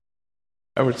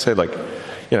I would say, like,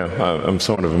 I'm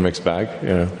somewhat of a mixed bag.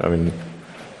 I mean,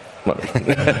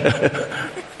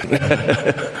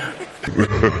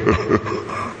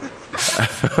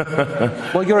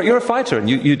 well, you're a fighter, and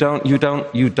you don't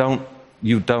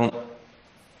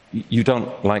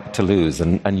like to lose,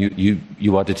 and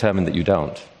you are determined that you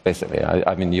don't. Basically,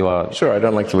 I mean, you are. Sure, I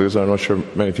don't like to lose. I'm not sure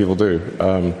many people do.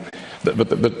 But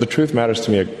the truth matters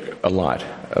to me a lot.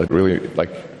 Really,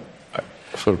 like,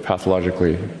 sort of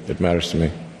pathologically, it matters to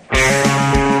me.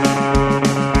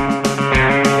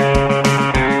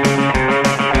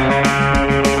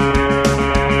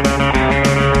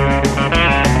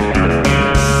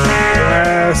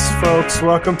 Yes, folks,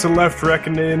 welcome to Left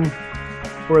Reckoning,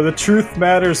 where the truth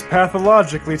matters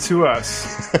pathologically to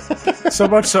us. So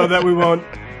much so that we won't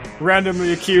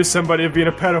randomly accuse somebody of being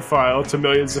a pedophile to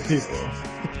millions of people.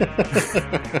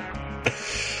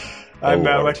 I'm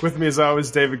Malik. With me, as always,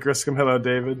 David Griscom. Hello,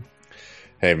 David.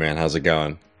 Hey, man. How's it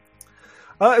going?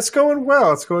 It's going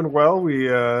well. It's going well. We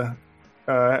have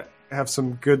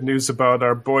some good news about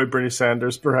our boy Bernie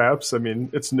Sanders, perhaps. I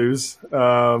mean, it's news.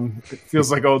 It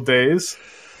feels like old days.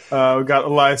 We got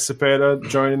Elias Cepeda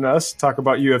joining us to talk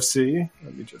about UFC.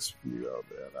 Let me just mute all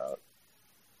that out.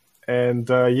 And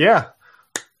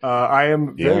I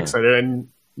am very excited. And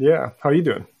how are you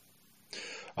doing?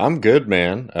 I'm good,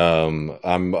 man.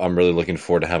 I'm really looking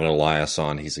forward to having Elias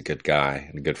on. He's a good guy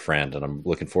and a good friend, and I'm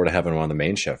looking forward to having him on the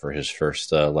main show for his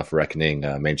first Left Reckoning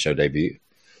main show debut.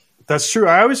 That's true.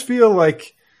 I always feel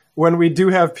like when we do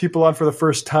have people on for the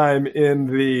first time in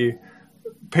the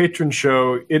patron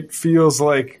show, it feels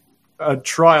like a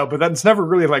trial, but that's never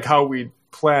really like how we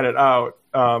plan it out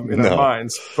in our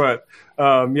minds. But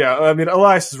I mean,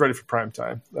 Elias is ready for prime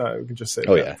time. We can just say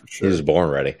that for sure. He was born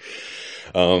ready.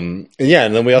 And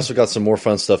then we also got some more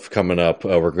fun stuff coming up.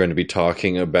 We're going to be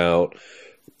talking about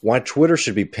why Twitter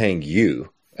should be paying you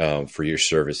for your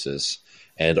services,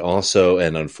 and also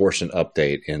an unfortunate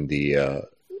update in the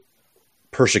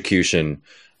persecution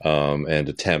and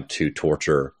attempt to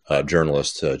torture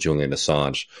journalist Julian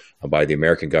Assange by the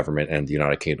American government and the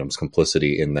United Kingdom's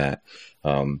complicity in that.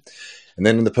 And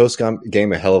then in the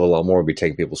post-game, a hell of a lot more. We'll be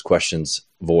taking people's questions,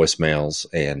 voicemails,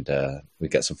 and we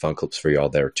got some fun clips for you all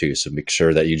there, too. So make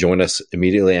sure that you join us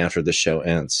immediately after the show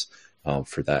ends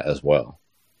for that as well.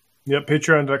 Yep,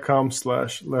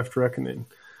 patreon.com/Left Reckoning.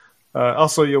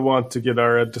 Also, you'll want to get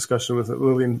our discussion with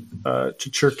Lilian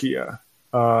Chichurkia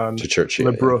on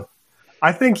liberal. Yeah.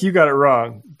 I think you got it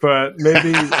wrong, but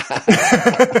maybe...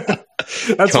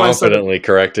 That's confidently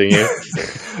correcting you.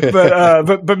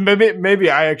 but maybe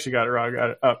I actually got it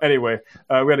wrong. Anyway,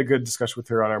 we had a good discussion with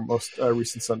her on our most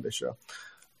recent Sunday show.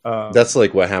 That's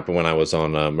like what happened when I was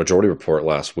on Majority Report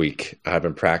last week. I've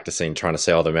been practicing trying to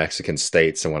say all the Mexican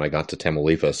states, and when I got to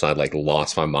Tamaulipas, I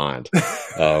lost my mind.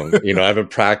 I've been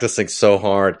practicing so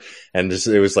hard, and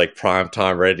it was like prime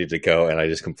time, ready to go, and I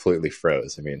just completely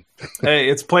froze. I mean, hey,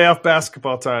 it's playoff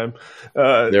basketball time.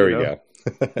 There we go.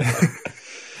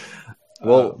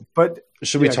 Well, but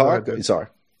should we talk? Sorry,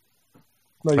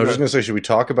 I was just going to say, should we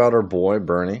talk about our boy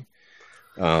Bernie?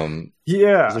 There's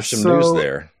some news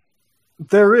there.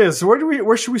 There is.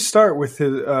 Where should we start with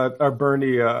our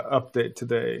Bernie update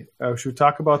today? Should we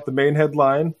talk about the main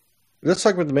headline? Let's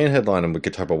talk about the main headline, and we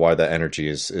could talk about why that energy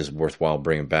is worthwhile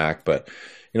bringing back. But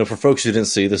for folks who didn't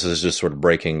see, this is just sort of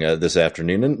breaking this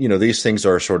afternoon, and these things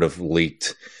are sort of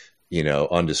leaked,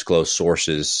 undisclosed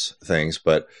sources things,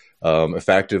 but.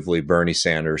 Effectively, Bernie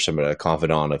Sanders, a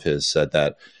confidant of his, said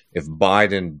that if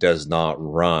Biden does not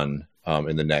run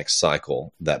in the next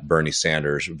cycle, that Bernie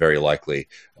Sanders very likely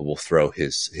will throw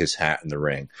his hat in the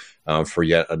ring for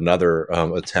yet another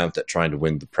attempt at trying to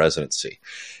win the presidency.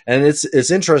 And it's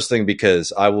interesting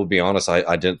because I will be honest,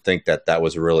 I didn't think that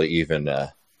was really even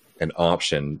an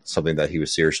option, something that he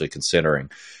was seriously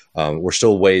considering. We're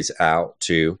still ways out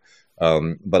too.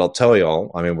 But I'll tell y'all,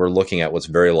 I mean, we're looking at what's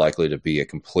very likely to be a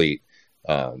complete,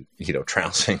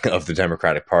 trouncing of the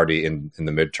Democratic Party in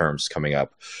the midterms coming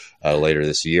up later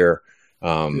this year.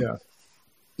 So,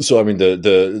 I mean,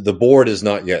 the board is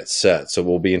not yet set. So it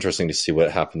will be interesting to see what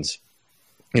happens,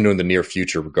 in the near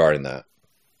future regarding that.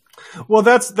 Well,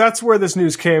 that's where this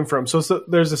news came from. So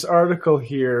there's this article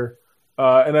here,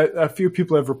 and a few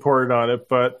people have reported on it,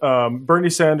 but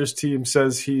Bernie Sanders' team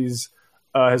says he's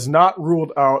has not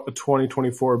ruled out a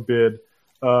 2024 bid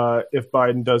if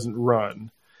Biden doesn't run,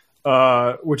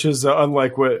 which is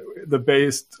unlike what the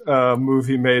based move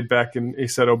he made back in. He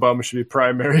said Obama should be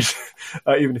primaried,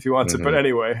 even if he wants it. But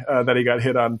anyway, that he got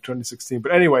hit on in 2016.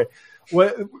 But anyway,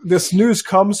 this news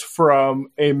comes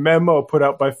from a memo put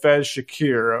out by Faiz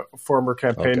Shakir, a former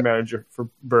campaign manager for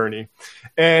Bernie.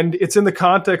 And it's in the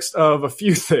context of a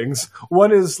few things.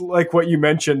 One is like what you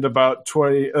mentioned about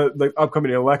the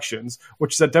upcoming elections,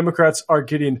 which is that Democrats are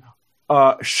getting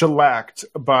shellacked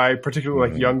by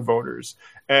particularly young voters.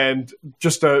 And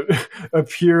just a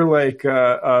pure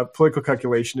political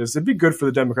calculation is it'd be good for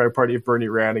the Democratic Party if Bernie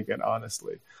ran again,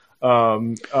 honestly.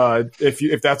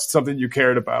 If that's something you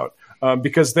cared about.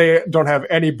 Because they don't have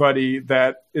anybody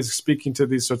that is speaking to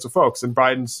these sorts of folks, and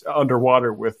Biden's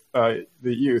underwater with the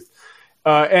youth,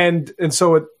 and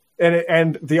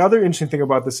the other interesting thing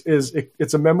about this is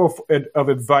it's a memo of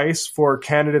advice for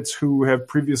candidates who have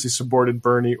previously supported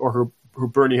Bernie or who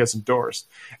Bernie has endorsed,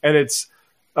 and it's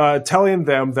telling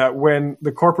them that when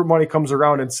the corporate money comes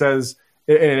around and says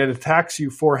and it attacks you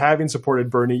for having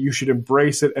supported Bernie, you should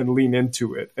embrace it and lean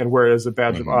into it and wear it as a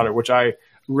badge of honor, which I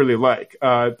really like.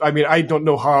 I don't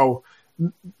know how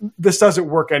this doesn't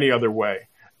work any other way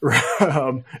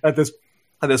at this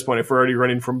point if we're already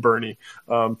running from Bernie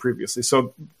previously.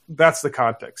 So that's the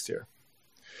context here.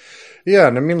 Yeah,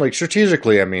 and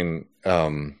strategically,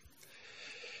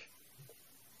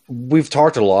 we've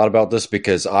talked a lot about this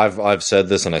because I've said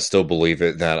this and I still believe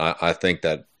it, that I think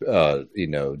that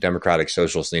Democratic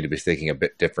socialists need to be thinking a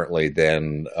bit differently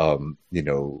than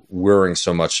worrying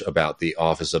so much about the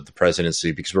office of the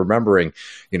presidency, because remembering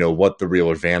what the real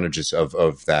advantages of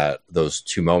those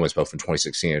two moments, both in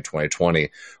 2016 and 2020,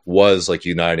 was like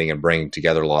uniting and bringing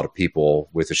together a lot of people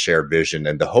with a shared vision,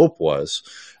 and the hope was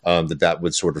that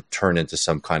would sort of turn into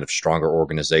some kind of stronger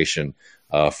organization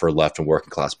for left and working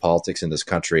class politics in this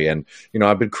country. And,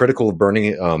 I've been critical of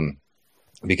Bernie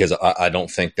because I don't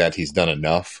think that he's done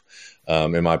enough,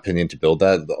 in my opinion, to build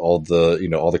that. All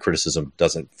the criticism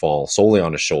doesn't fall solely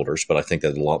on his shoulders, but I think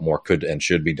that a lot more could and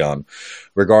should be done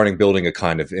regarding building a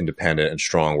kind of independent and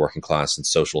strong working class and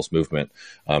socialist movement,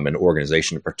 and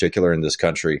organization in particular in this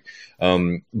country.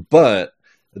 But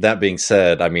that being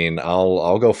said,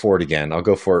 I'll go for it again. I'll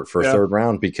go for it for a third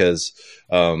round because,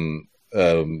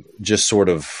 just sort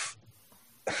of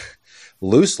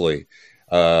loosely,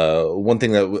 one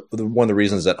of the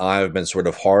reasons that I've been sort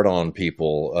of hard on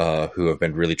people who have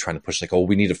been really trying to push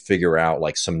we need to figure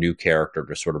out some new character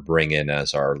to sort of bring in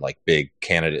as our big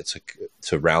candidates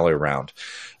to rally around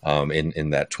in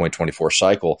that 2024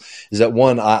 cycle, is that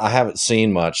one, I haven't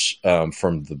seen much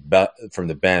from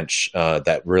the bench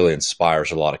that really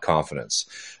inspires a lot of confidence.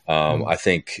 I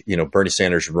think, Bernie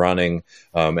Sanders running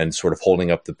and sort of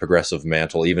holding up the progressive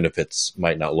mantle, even if it's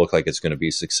might not look like it's going to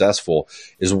be successful,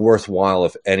 is worthwhile,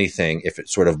 if anything, if it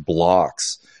sort of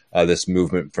blocks this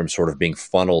movement from sort of being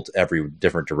funneled every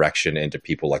different direction into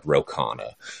people like Ro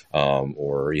Khanna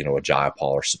or, a Jayapal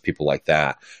or people like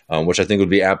that, which I think would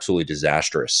be absolutely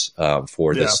disastrous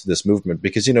for this movement.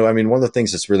 Because, one of the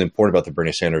things that's really important about the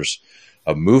Bernie Sanders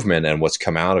movement and what's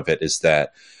come out of it is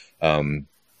that,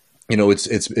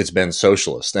 it's been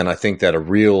socialist. And I think that a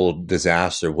real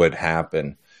disaster would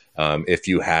happen if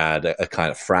you had a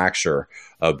kind of fracture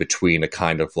between a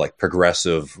kind of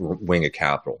progressive wing of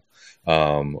capital,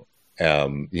 and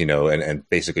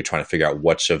basically trying to figure out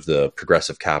which of the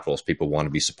progressive capitalists people want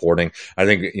to be supporting. I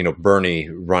think, Bernie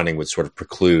running would sort of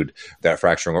preclude that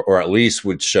fracturing, or at least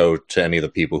would show to any of the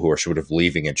people who are sort of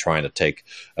leaving and trying to take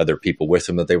other people with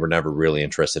them that they were never really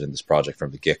interested in this project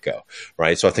from the get-go,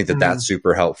 right? So I think that that's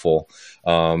super helpful.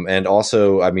 And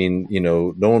also,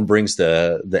 no one brings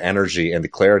the energy and the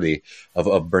clarity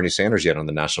of Bernie Sanders yet on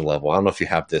the national level. I don't know if you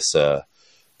have this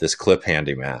clip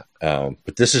handy, Matt.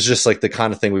 But this is just the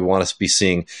kind of thing we want to be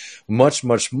seeing much,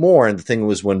 much more. And the thing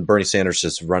was, when Bernie Sanders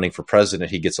is running for president,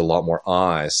 he gets a lot more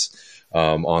eyes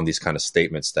on these kind of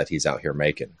statements that he's out here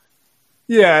making.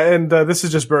 Yeah, and this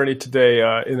is just Bernie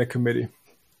today in the committee.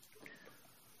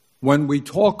 When we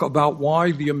talk about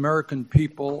why the American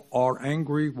people are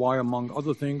angry, why, among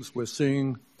other things, we're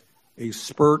seeing a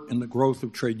spurt in the growth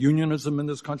of trade unionism in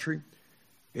this country,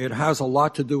 it has a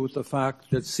lot to do with the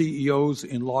fact that CEOs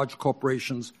in large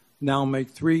corporations now make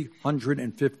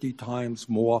 350 times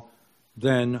more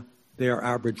than their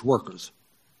average workers.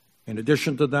 In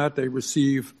addition to that, they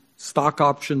receive stock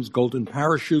options, golden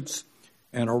parachutes,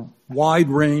 and a wide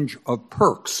range of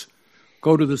perks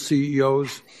go to the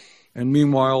CEOs. And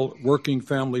meanwhile, working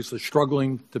families are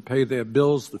struggling to pay their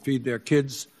bills, to feed their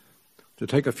kids, to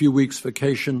take a few weeks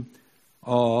vacation,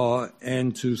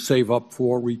 and to save up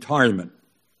for retirement.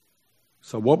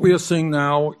 So what we are seeing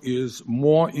now is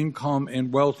more income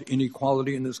and wealth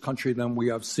inequality in this country than we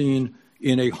have seen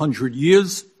in 100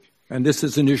 years. And this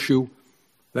is an issue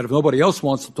that if nobody else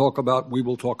wants to talk about, we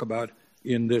will talk about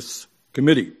in this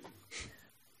committee.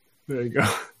 There you go.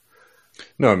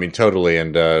 No, I mean, totally.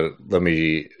 And let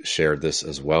me share this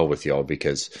as well with y'all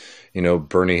because,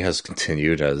 Bernie has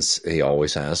continued, as he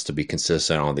always has, to be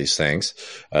consistent on these things.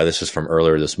 This is from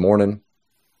earlier this morning.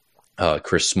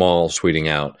 Chris Small tweeting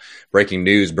out, breaking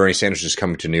news, Bernie Sanders is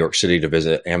coming to New York City to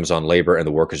visit Amazon Labor and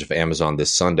the workers of Amazon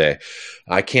this Sunday.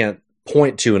 I can't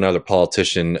point to another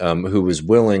politician who was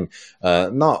willing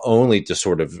not only to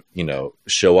sort of,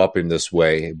 show up in this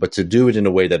way, but to do it in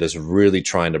a way that is really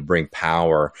trying to bring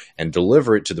power and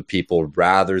deliver it to the people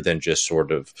rather than just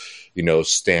sort of,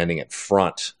 standing in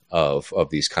front of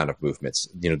these kind of movements.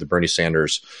 The Bernie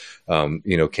Sanders,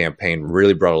 campaign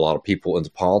really brought a lot of people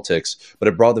into politics, but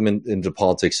it brought them into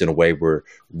politics in a way where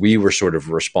we were sort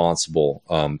of responsible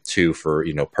for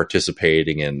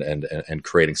participating and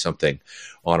creating something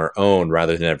on our own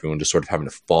rather than everyone just sort of having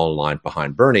to fall in line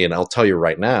behind Bernie. And I'll tell you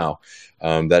right now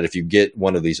that if you get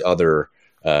one of these other,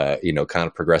 kind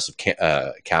of progressive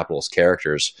capitalist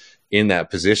characters in that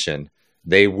position,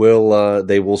 they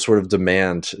will sort of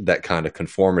demand that kind of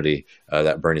conformity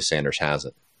that Bernie Sanders has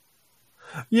it.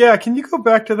 Yeah, can you go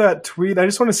back to that tweet? I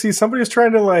just want to see somebody's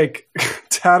trying to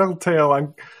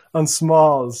tattletale on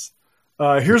Smalls.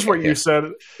 Here's what you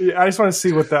said. I just want to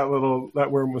see what that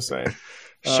worm was saying.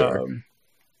 Sure.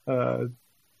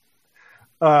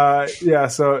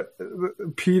 So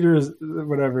Peters,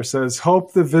 whatever, says,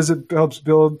 hope the visit helps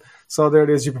build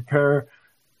solidarity as you prepare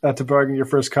to bargain your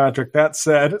first contract. That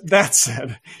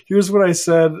said, here's what I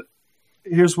said.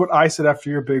 Here's what I said after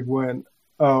your big win.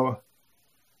 Oh,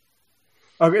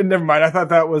 okay, never mind. I thought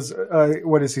that was,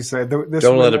 what does he say? Don't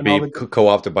let it be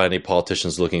co-opted by any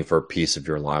politicians looking for a piece of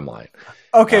your limelight.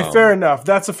 Okay, fair enough.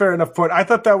 That's a fair enough point. I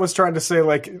thought that was trying to say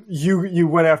you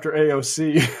went after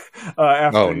AOC.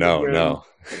 After no.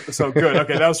 So good.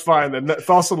 Okay, that was fine then.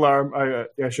 False alarm.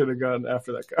 I should have gone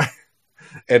after that guy.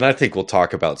 And I think we'll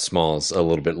talk about Smalls a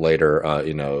little bit later,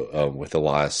 with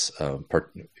Elias,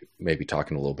 maybe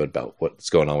talking a little bit about what's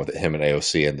going on with him and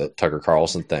AOC and the Tucker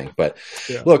Carlson thing. But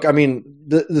Look, I mean,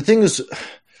 the thing is,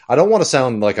 I don't want to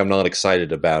sound like I'm not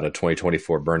excited about a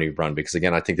 2024 Bernie run because,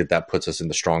 again, I think that puts us in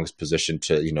the strongest position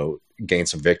to, gain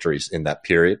some victories in that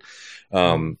period.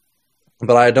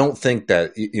 But I don't think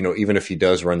that, even if he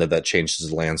does run, that changes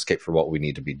the landscape for what we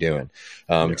need to be doing.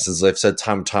 Because as I've said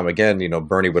time and time again,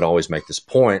 Bernie would always make this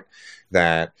point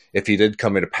that if he did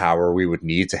come into power, we would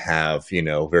need to have,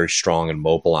 very strong and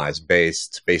mobilized base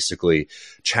to basically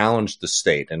challenge the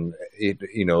state. And,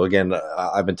 again,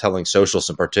 I've been telling socialists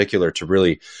in particular to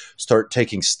really start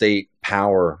taking state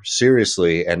power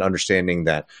seriously and understanding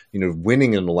that,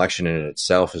 winning an election in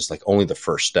itself is only the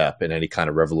first step in any kind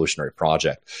of revolutionary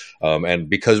project. And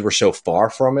because we're so far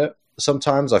from it,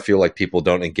 sometimes I feel like people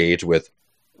don't engage with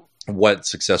what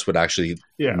success would actually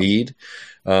need,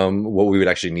 what we would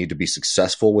actually need to be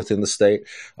successful within the state.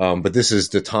 But this is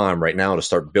the time right now to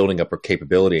start building up our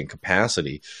capability and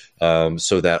capacity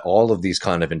so that all of these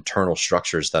kind of internal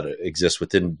structures that exist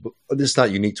within, this is not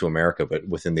unique to America, but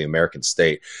within the American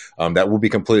state, that will be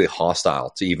completely hostile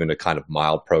to even a kind of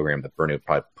mild program that Bernie would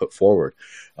probably put forward.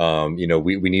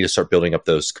 We need to start building up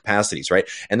those capacities, right?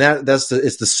 And it's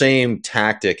the same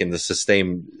tactic and the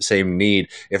same need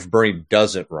if Bernie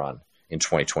doesn't run in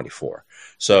 2024.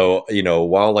 So,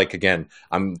 while again,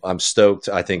 I'm stoked,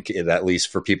 I think at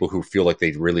least for people who feel like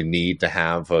they really need to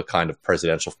have a kind of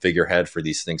presidential figurehead for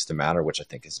these things to matter, which I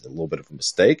think is a little bit of a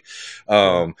mistake.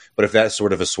 But if that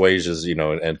sort of assuages,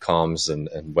 and calms and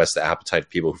whets the appetite of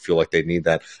people who feel like they need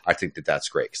that, I think that's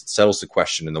great because it settles the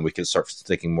question. And then we can start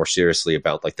thinking more seriously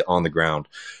about the on the ground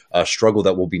struggle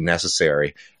that will be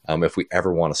necessary if we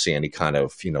ever want to see any kind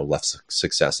of, left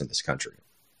success in this country.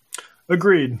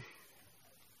 Agreed.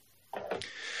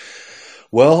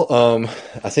 Well,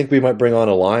 I think we might bring on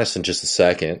Elias in just a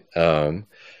second.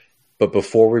 But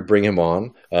before we bring him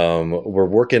on, we're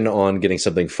working on getting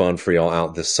something fun for y'all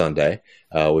out this Sunday.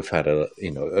 We've had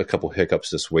a couple hiccups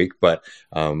this week, but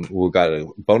we've got a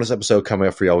bonus episode coming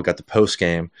up for y'all. We got the post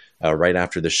game right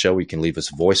after the show. You can leave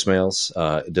us voicemails,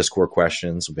 Discord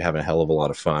questions. We'll be having a hell of a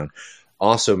lot of fun.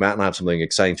 Also, Matt and I have something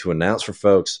exciting to announce for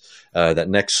folks that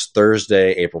next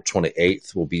Thursday, April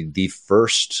 28th, will be the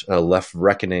first Left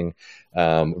Reckoning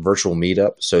virtual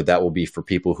meetup. So that will be for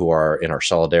people who are in our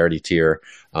solidarity tier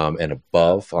and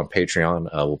above on Patreon.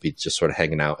 We'll be just sort of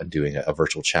hanging out and doing a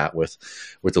virtual chat with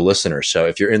the listeners. So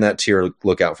if you're in that tier,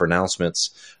 look out for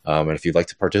announcements. And if you'd like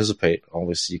to participate,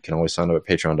 you can always sign up at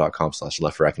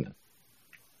patreon.com/leftreckoning.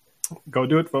 Go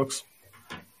do it, folks.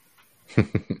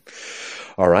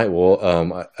 All right.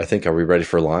 Well, I think, are we ready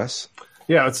for Elias?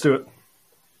 Yeah, let's do it.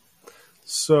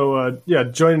 So,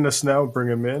 joining us now, bring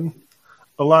him in.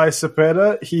 Elias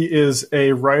Cepeda. He is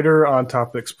a writer on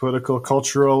topics political,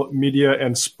 cultural, media,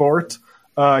 and sport.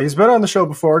 He's been on the show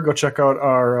before. Go check out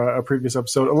our previous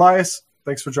episode. Elias,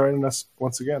 thanks for joining us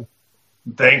once again.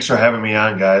 Thanks for having me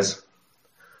on, guys.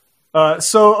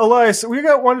 So, Elias, we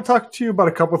want to talk to you about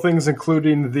a couple things,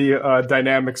 including the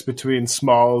dynamics between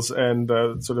Smalls and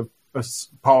sort of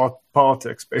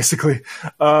politics, basically.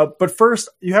 But first,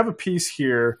 you have a piece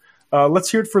here. Let's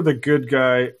hear it for the good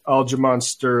guy, Aljamain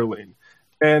Sterling.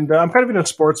 And I'm kind of in a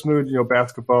sports mood.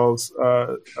 Basketball's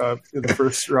in the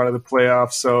first round of the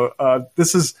playoffs. So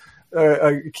this is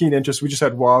a keen interest. We just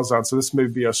had Waz on, so this may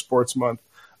be a sports month.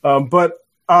 But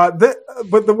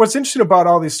what's interesting about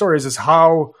all these stories is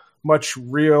how much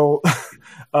real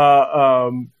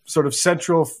sort of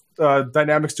central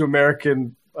dynamics to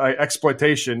American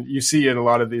exploitation you see in a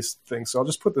lot of these things. So I'll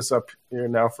just put this up here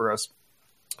now for us.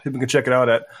 People can check it out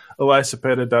at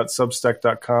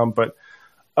eliascepeda.substack.com. But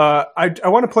I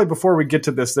want to play before we get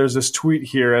to this. There's this tweet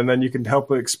here, and then you can help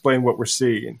explain what we're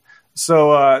seeing.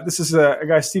 So this is a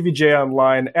guy, Stevie J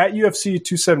online, at UFC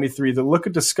 273. The look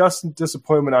of disgust and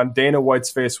disappointment on Dana White's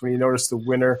face when he noticed the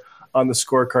winner on the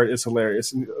scorecard is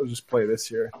hilarious. And I'll just play this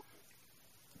here.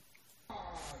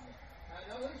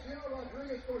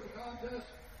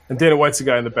 And Dana White's the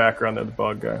guy in the background there, the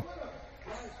bald guy.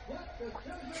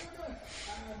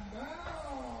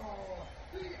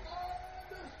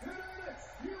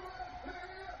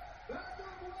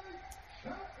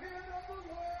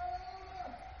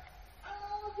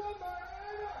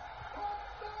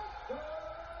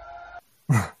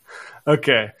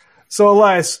 Okay. So,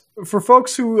 Elias, for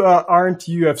folks who aren't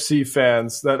UFC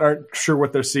fans, that aren't sure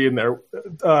what they're seeing there,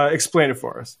 explain it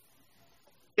for us.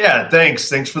 Yeah, thanks.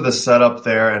 Thanks for the setup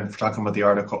there and for talking about the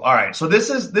article. All right, so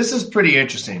this is pretty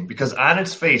interesting because on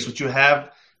its face, what you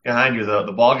have behind you,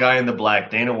 the bald guy in the black,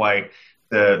 Dana White,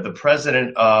 the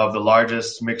president of the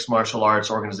largest mixed martial arts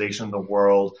organization in the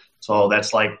world. So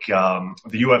that's like the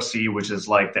UFC, which is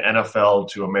like the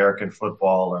NFL to American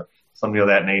football or something of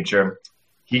that nature.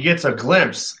 He gets a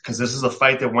glimpse because this is a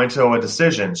fight that went to a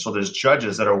decision. So there's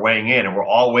judges that are weighing in, and we're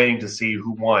all waiting to see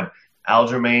who won,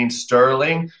 Aljamain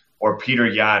Sterling or Peter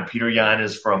Yan. Peter Yan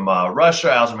is from Russia.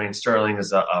 Aljamain Sterling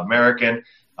is American,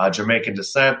 Jamaican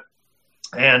descent.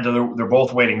 And they're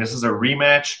both waiting. This is a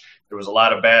rematch. There was a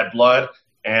lot of bad blood.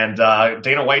 And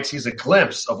Dana White sees a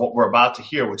glimpse of what we're about to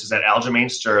hear, which is that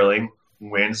Aljamain Sterling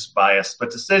wins by a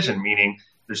split decision, meaning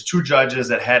there's two judges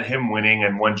that had him winning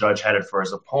and one judge had it for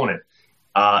his opponent.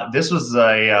 This was,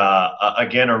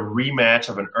 again, a rematch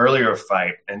of an earlier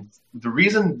fight. And the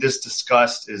reason this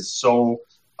disgust is so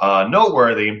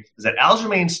noteworthy is that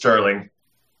Aljamain Sterling,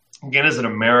 again, is an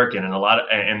American,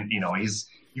 and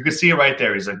you can see it right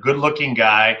there. He's a good-looking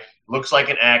guy, looks like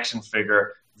an action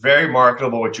figure, very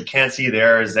marketable. What you can't see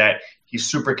there is that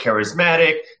he's super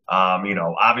charismatic.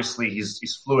 Obviously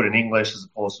he's fluent in English as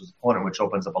opposed to his opponent, which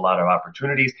opens up a lot of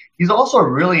opportunities. He's also a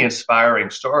really inspiring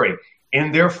story.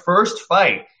 In their first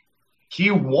fight,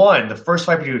 he won. The first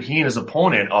fight between he and his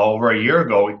opponent over a year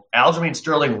ago, Aljamain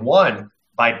Sterling won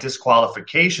by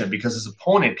disqualification because his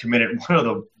opponent committed one of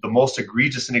the most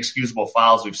egregious and inexcusable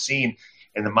fouls we've seen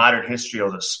in the modern history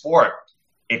of the sport.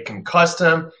 It concussed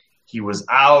him. He was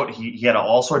out. He had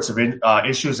all sorts of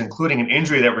issues, including an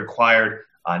injury that required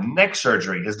neck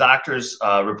surgery. His doctors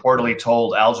reportedly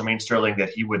told Aljamain Sterling that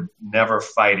he would never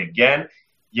fight again,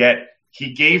 yet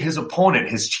he gave his opponent,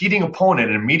 his cheating opponent,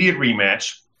 an immediate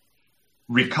rematch,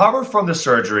 recovered from the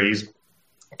surgeries,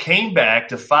 came back,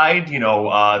 defied,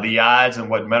 the odds and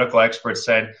what medical experts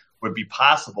said would be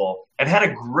possible, and had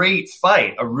a great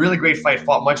fight, a really great fight,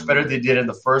 fought much better than they did in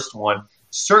the first one.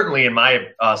 Certainly, in my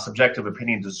subjective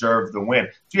opinion, deserved the win.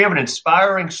 So you have an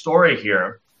inspiring story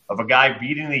here of a guy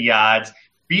beating the odds,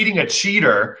 beating a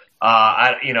cheater,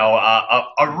 a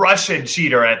Russian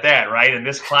cheater at that, right? In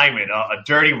this climate, a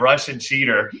dirty Russian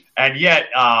cheater. And yet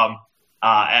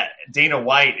Dana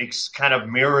White kind of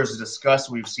mirrors the disgust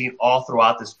we've seen all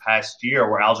throughout this past year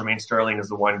where Aljamain Sterling is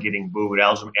the one getting booed.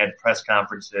 At press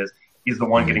conferences, he's the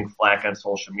one getting flack on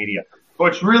social media. So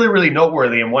it's really, really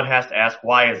noteworthy, and one has to ask,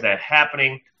 why is that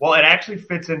happening? Well, it actually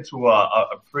fits into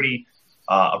a pretty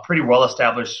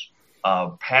well-established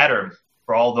pattern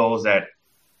for all those that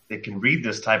can read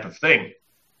this type of thing.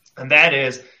 And that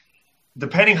is,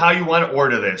 depending how you want to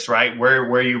order this, right,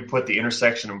 where you put the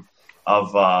intersection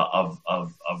of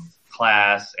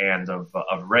class and of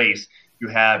race, you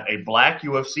have a black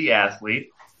UFC athlete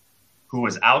who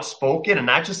is outspoken, and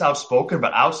not just outspoken,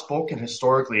 but outspoken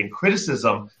historically in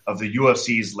criticism of the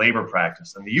UFC's labor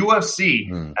practice. And the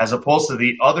UFC, as opposed to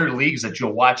the other leagues that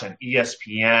you'll watch on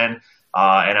ESPN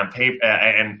and on paper,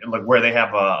 and where they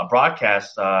have a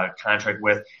broadcast contract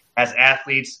with, as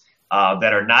athletes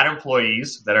that are not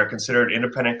employees, that are considered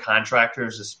independent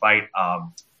contractors despite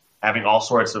having all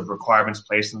sorts of requirements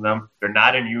placed on them. They're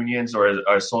not in unions or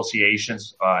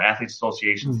associations, athlete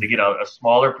associations. They get a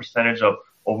smaller percentage of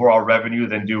overall revenue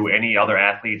than do any other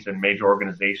athletes in major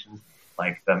organizations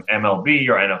like the MLB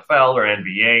or NFL or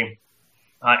NBA.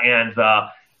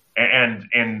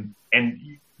 And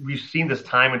we've seen this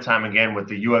time and time again with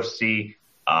the UFC,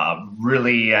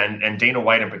 really, and Dana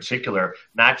White in particular,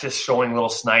 not just showing little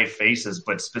snide faces,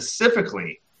 but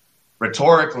specifically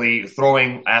rhetorically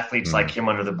throwing athletes like him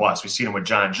under the bus. We've seen him with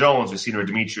John Jones. We've seen him with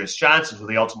Demetrius Johnson, who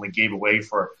they ultimately gave away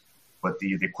for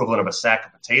the equivalent of a sack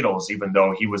of potatoes, even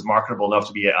though he was marketable enough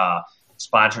to be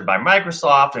sponsored by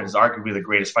Microsoft and is arguably the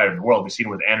greatest fighter in the world. We've seen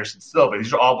it with Anderson Silva.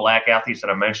 These are all black athletes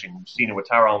that I'm mentioning. We've seen it with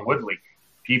Tyron Woodley,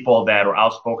 people that were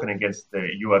outspoken against the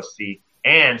UFC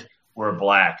and were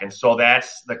black. And so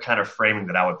that's the kind of framing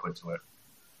that I would put to it.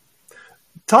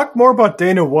 Talk more about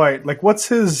Dana White. Like, what's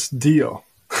his deal?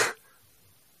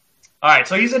 All right,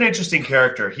 so he's an interesting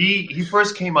character. He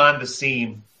first came on the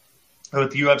scene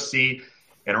with the UFC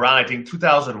in around, I think,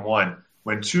 2001,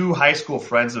 when two high school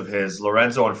friends of his,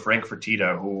 Lorenzo and Frank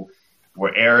Fertitta, who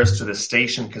were heirs to the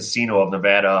Station Casino of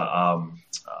Nevada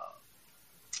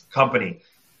company,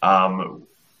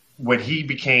 when he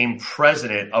became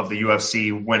president of the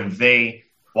UFC, when they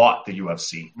bought the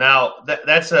UFC. Now, that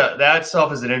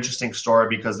itself is an interesting story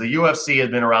because the UFC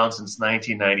has been around since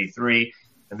 1993.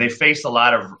 And they faced a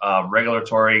lot of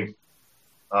regulatory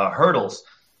hurdles.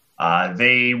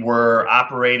 They were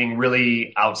operating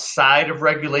really outside of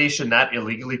regulation, not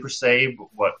illegally per se,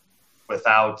 but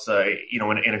without,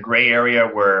 in a gray area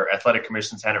where athletic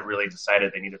commissions hadn't really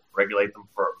decided they needed to regulate them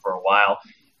for a while.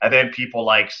 And then people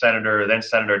like Senator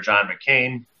John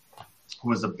McCain, who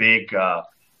was a big,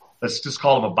 let's just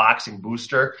call him a boxing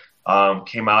booster,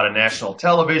 came out on national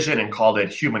television and called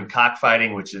it human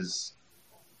cockfighting, which is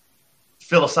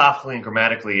philosophically and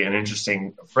grammatically an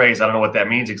interesting phrase. I don't know what that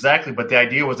means exactly, but the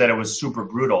idea was that it was super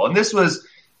brutal. And this is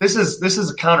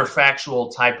a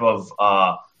counterfactual type of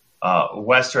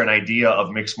Western idea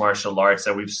of mixed martial arts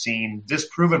that we've seen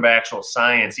disproven by actual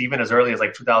science, even as early as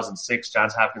like 2006,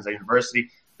 Johns Hopkins University,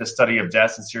 the study of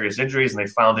deaths and serious injuries, and they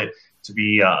found it to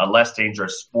be a less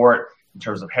dangerous sport in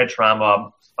terms of head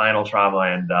trauma, spinal trauma,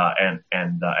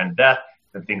 and death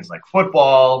than things like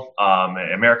football,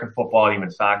 American football, and even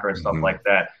soccer and stuff like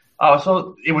that.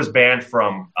 So it was banned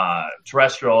from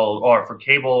terrestrial or for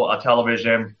cable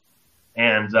television,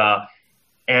 and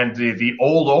the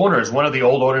old owners, one of the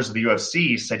old owners of the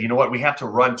UFC, said, "You know what? We have to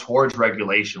run towards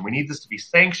regulation. We need this to be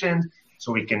sanctioned,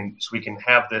 so we can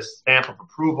have this stamp of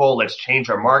approval. Let's change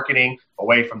our marketing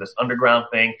away from this underground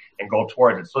thing and go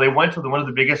towards it." So they went to one of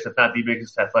the biggest, if not the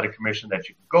biggest, athletic commission that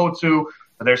you can go to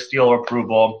for their seal of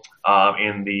approval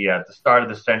in the start of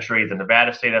the century, the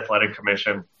Nevada State Athletic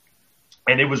Commission,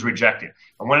 and it was rejected.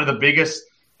 And one of the biggest,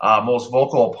 most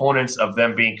vocal opponents of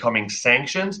them becoming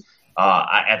sanctioned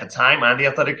at the time on the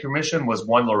Athletic Commission was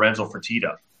one Lorenzo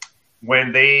Fertitta.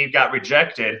 When they got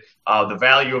rejected, the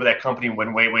value of that company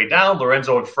went way, way down.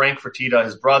 Lorenzo and Frank Fertitta,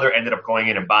 his brother, ended up going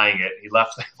in and buying it. He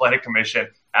left the Athletic Commission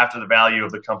after the value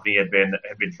of the company had been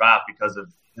dropped because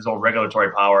of his own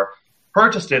regulatory power.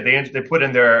 Purchased it. They put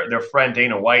in their friend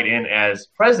Dana White in as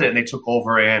president, and they took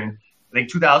over in, I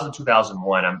think, 2000,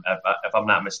 2001, if I'm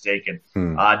not mistaken.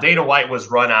 Dana White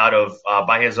was run out of,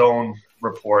 by his own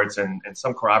reports and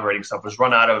some corroborating stuff, was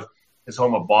run out of his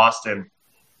home of Boston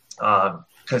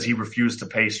because he refused to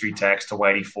pay street tax to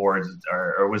Whitey Ford,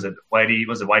 or was it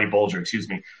Whitey Bulger, excuse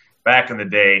me, back in the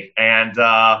day.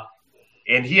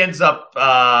 And he ends up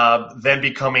then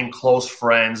becoming close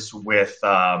friends with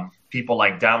people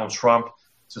like Donald Trump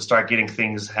to start getting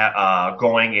things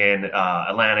going in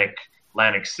Atlantic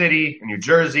City, New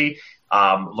Jersey.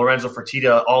 Lorenzo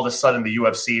Fertitta, all of a sudden the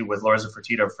UFC with Lorenzo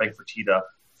Fertitta and Frank Fertitta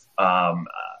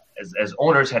as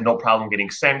owners had no problem getting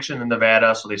sanctioned in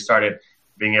Nevada, so they started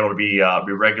being able to be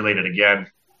regulated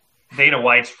again. Dana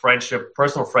White's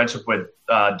personal friendship with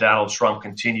Donald Trump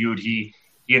continued. He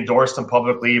endorsed him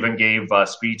publicly, even gave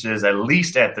speeches, at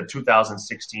least at the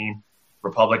 2016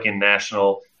 Republican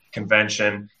National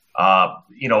Convention.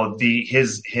 His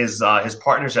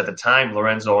partners at the time,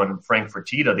 Lorenzo and Frank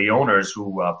Fertitta, the owners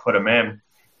who put him in,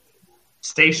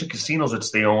 Station Casinos,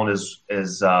 which they own, is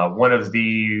one of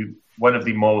the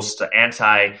most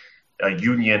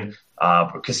anti-union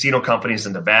casino companies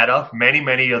in Nevada.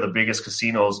 Many of the biggest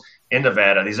casinos in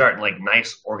Nevada, these aren't like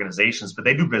nice organizations, but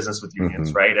they do business with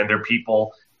unions, right? And they're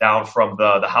people down from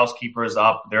the housekeepers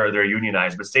up, they're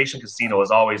unionized. But Station Casino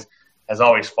has always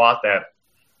fought that,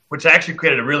 which actually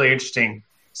created a really interesting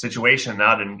situation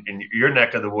out in your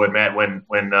neck of the wood, Matt, when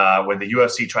the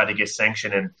UFC tried to get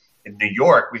sanctioned in New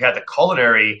York. We had the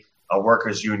culinary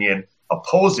workers union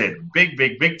oppose it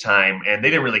big time, and they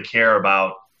didn't really care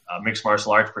about mixed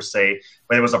martial arts per se,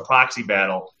 but it was a proxy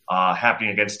battle happening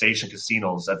against station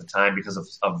casinos at the time because of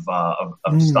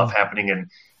stuff happening in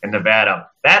Nevada.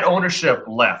 That ownership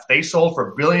left. They sold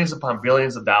for billions upon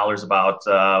billions of dollars about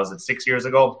was it 6 or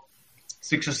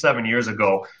 7 years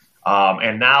ago,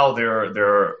 and now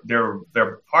they're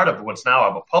part of what's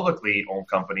now a publicly owned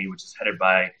company, which is headed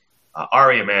by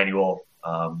Ari Emanuel,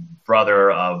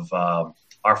 brother of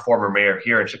our former mayor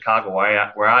here in Chicago,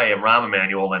 where I am, Rahm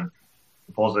Emanuel, and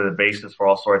supposedly the basis for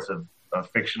all sorts of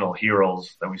fictional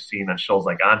heroes that we've seen on shows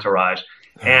like Entourage.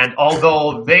 And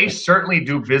although they certainly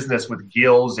do business with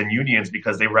guilds and unions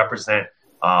because they represent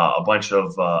a bunch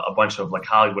of like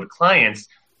Hollywood clients,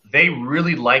 they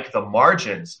really like the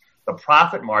margins, the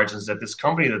profit margins that this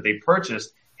company that they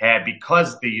purchased had,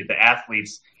 because the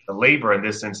athletes, the labor in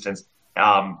this instance,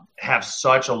 have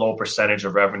such a low percentage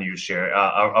of revenue share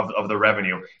of the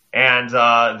revenue. And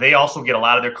they also get a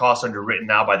lot of their costs underwritten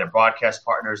now by their broadcast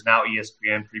partners, now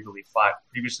ESPN,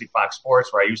 previously Fox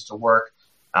Sports, where I used to work,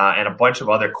 and a bunch of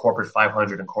other corporate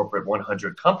 500 and corporate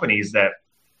 100 companies that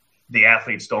the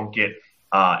athletes don't get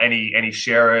any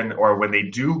share in, or when they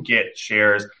do get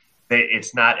shares,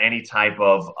 it's not any type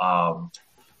of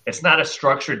it's not a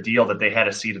structured deal that they had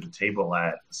a seat at the table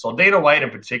at. So Dana White in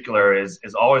particular has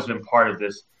always been part of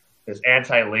this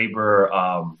anti-labor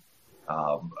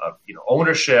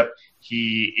ownership.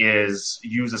 He is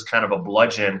used as kind of a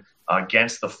bludgeon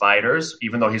against the fighters,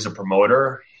 even though he's a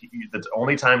promoter. The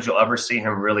only times you'll ever see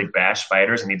him really bash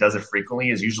fighters, and he does it frequently,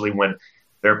 is usually when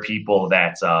there are people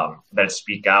that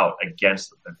speak out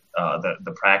against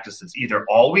the practices, either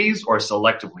always or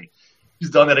selectively. He's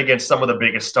done that against some of the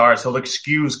biggest stars. He'll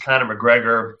excuse Conor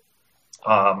McGregor,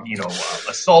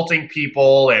 assaulting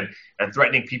people and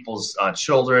threatening people's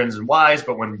children and wives.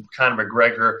 But when Conor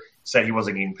McGregor said he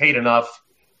wasn't getting paid enough,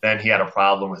 then he had a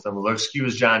problem with him. He'll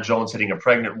excuse John Jones hitting a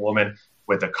pregnant woman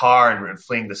with a car and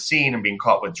fleeing the scene and being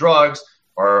caught with drugs,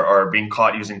 or being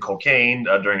caught using cocaine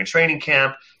during a training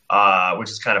camp,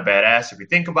 which is kind of badass if you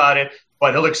think about it.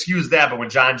 But he'll excuse that. But when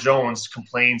John Jones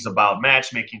complains about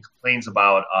matchmaking, complains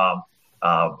about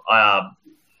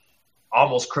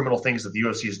almost criminal things that the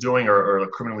UFC is doing, or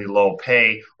criminally low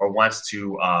pay, or wants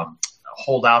to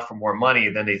hold out for more money,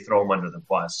 then they throw him under the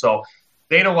bus. So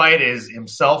Dana White is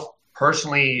himself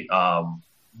personally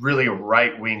really a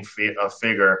right-wing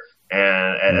figure,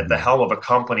 and at the helm of a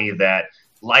company that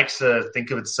likes to think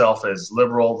of itself as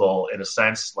liberal, though in a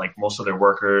sense, like most of their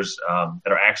workers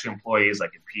that are actually employees,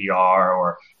 like in PR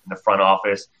or in the front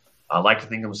office, like to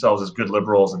think of themselves as good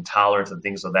liberals and tolerant and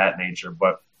things of that nature.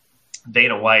 But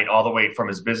Dana White, all the way from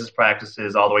his business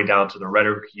practices all the way down to the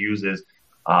rhetoric he uses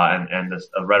and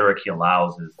the rhetoric he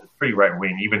allows is pretty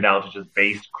right-wing, even down to just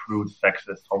base, crude,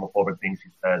 sexist, homophobic things he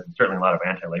says, and certainly a lot of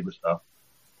anti-labor stuff.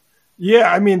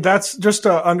 Yeah, I mean, that's just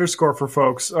to underscore for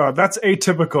folks. That's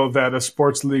atypical that a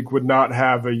sports league would not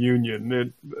have a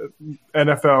union.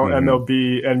 NFL,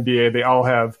 MLB, NBA, they all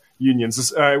have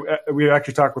unions. We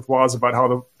actually talked with Waz about how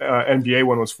the NBA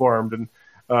one was formed, and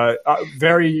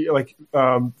very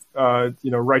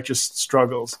righteous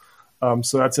struggles.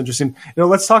 So that's interesting.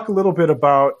 Let's talk a little bit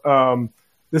about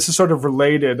this is sort of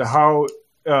related, how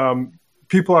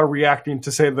people are reacting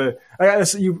to say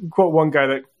you quote one guy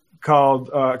that called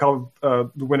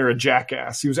the winner a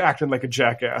jackass. He was acting like a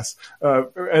jackass,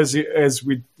 as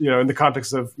we in the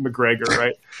context of McGregor,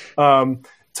 right?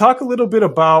 Talk a little bit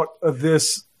about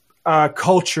this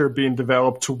culture being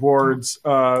developed towards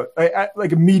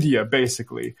like media,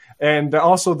 basically, and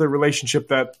also the relationship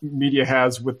that media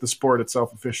has with the sport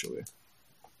itself officially.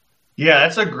 Yeah,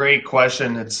 that's a great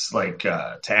question. It's like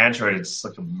to answer it, it's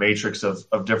like a matrix of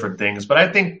different things, but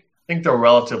I think they're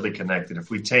relatively connected.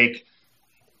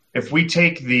 If we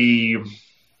take the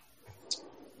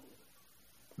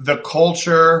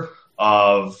culture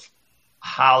of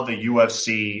how the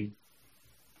UFC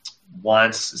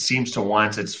seems to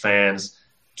want its fans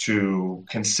to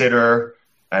consider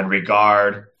and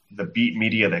regard the beat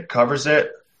media that covers it,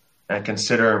 and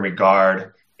consider and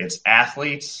regard its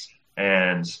athletes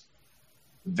and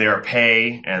their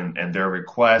pay and their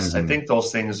requests. I think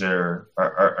those things are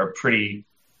pretty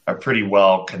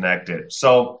well connected.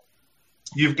 So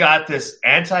you've got this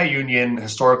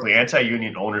historically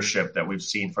anti-union ownership that we've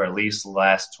seen for at least the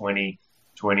last 20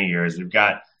 years. We've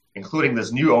got, including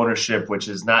this new ownership, which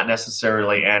is not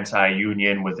necessarily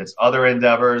anti-union with its other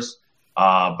endeavors,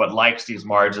 but likes these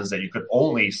margins that you could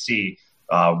only see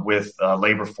with a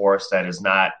labor force that is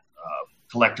not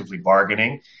collectively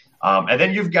bargaining. And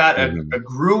then you've got a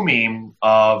grooming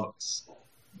of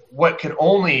what can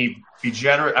only be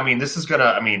generous. I mean, this is gonna.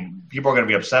 I mean, people are gonna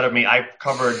be upset at me. I've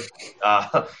covered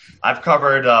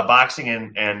boxing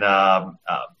and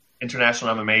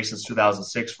international MMA since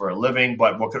 2006 for a living.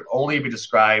 But what could only be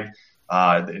described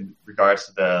in regards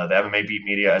to the MMA beat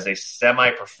media as a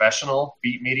semi-professional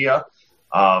beat media,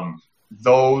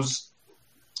 those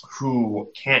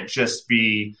who can't just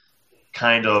be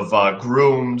kind of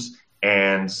groomed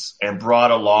and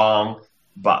brought along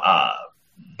by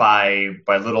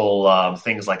little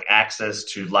things like access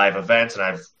to live events. And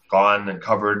I've gone and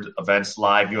covered events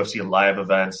live, UFC live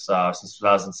events since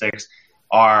 2006,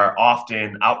 are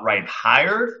often outright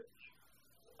hired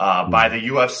by the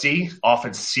UFC,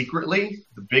 often secretly.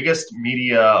 The biggest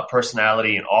media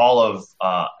personality in all of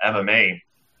MMA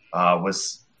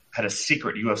had a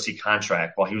secret UFC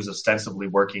contract while he was ostensibly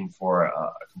working for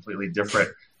a completely different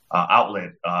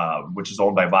outlet, which is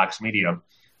owned by Vox Media.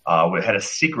 Had a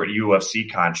secret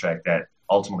UFC contract that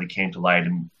ultimately came to light,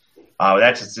 and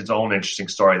that's just its own interesting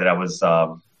story that I was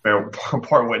very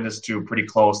important witness to, pretty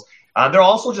close. They're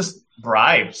also just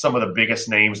bribed some of the biggest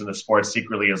names in the sport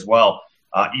secretly as well,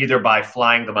 either by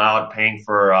flying them out, paying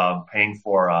for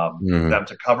them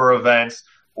to cover events,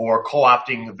 or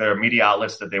co-opting their media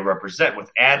outlets that they represent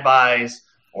with ad buys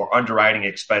or underwriting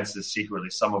expenses secretly,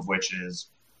 some of which is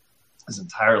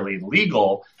entirely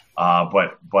legal,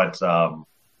 but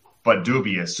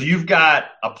dubious. So you've got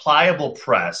a pliable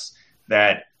press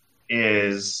that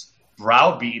is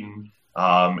browbeaten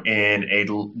in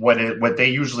what they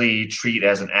usually treat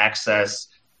as an access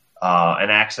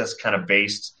kind of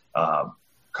based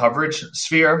coverage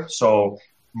sphere. So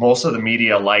most of the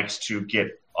media likes to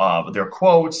get their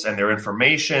quotes and their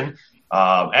information,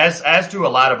 as do a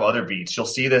lot of other beats. You'll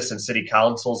see this in city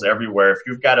councils everywhere. If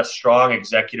you've got a strong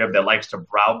executive that likes to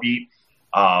browbeat,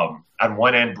 on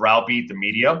one end, browbeat the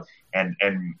media and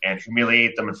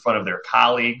humiliate them in front of their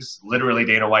colleagues. Literally,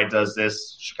 Dana White does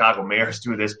this. Chicago mayors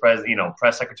do this.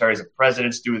 Press secretaries and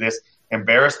presidents do this.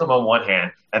 Embarrass them on one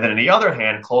hand, and then on the other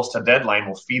hand, close to deadline,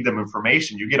 will feed them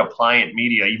information. You get a pliant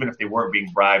media, even if they weren't being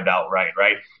bribed outright,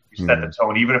 right? You set the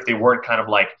tone, even if they weren't kind of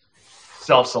like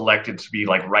self-selected to be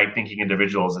like right-thinking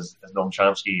individuals, as Noam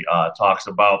Chomsky talks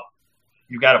about.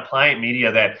 You've got a pliant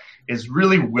media that is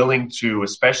really willing to,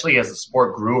 especially as the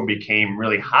sport grew and became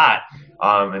really hot,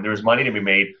 and there was money to be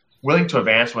made, willing to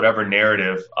advance whatever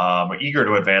narrative, or eager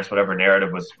to advance whatever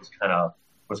narrative was kind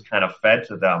of fed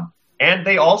to them. And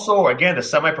they also, again, the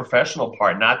semi-professional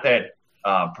part, not that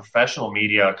professional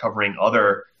media covering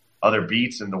other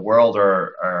beats in the world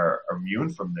are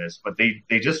immune from this, but they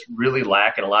just really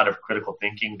lack in a lot of critical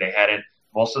thinking. They hadn't,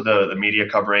 most of the media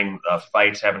covering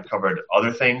fights haven't covered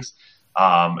other things.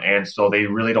 And so they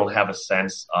really don't have a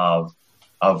sense of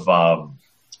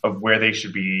where they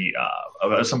should be,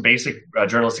 some basic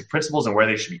journalistic principles and where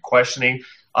they should be questioning.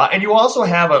 And you also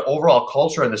have an overall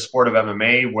culture in the sport of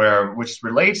MMA which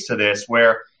relates to this,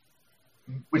 where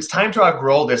it's time to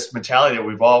outgrow this mentality that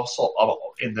we've also,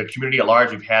 in the community at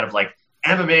large, we've had of like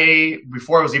MMA,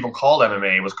 before it was even called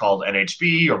MMA, it was called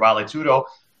NHB or Vale Tudo,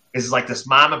 is like this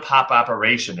mom and pop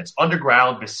operation. It's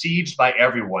underground, besieged by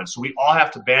everyone. So we all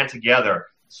have to band together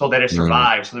so that it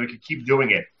survives, so that we can keep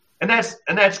doing it. And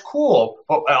that's cool,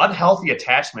 but unhealthy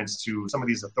attachments to some of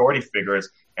these authority figures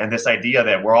and this idea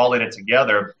that we're all in it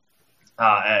together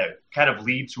kind of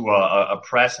lead to a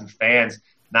press and fans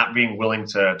not being willing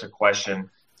to question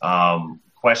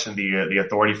the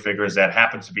authority figures that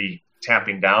happen to be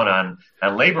tamping down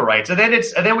on labor rights. And then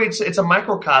it's a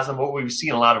microcosm of what we've seen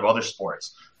in a lot of other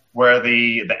sports, where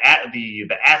the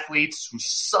athletes, who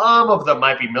some of them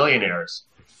might be millionaires,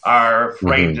 are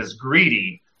framed as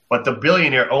greedy, but the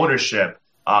billionaire ownership,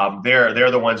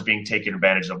 they're the ones being taken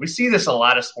advantage of. We see this in a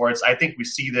lot of sports. I think we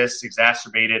see this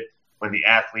exacerbated when the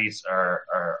athletes are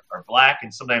black,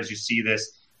 and sometimes you see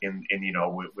this in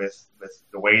with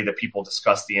the way that people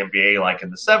discuss the NBA, like in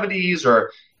the 70s,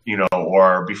 or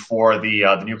before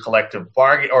the new collective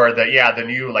bargain, or the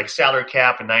new like salary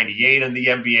cap in '98 in the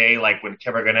NBA, like when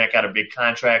Kevin Garnett got a big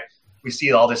contract. We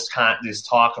see all this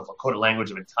talk of a coded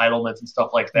language of entitlements and stuff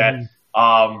like that.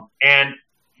 And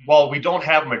while we don't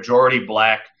have majority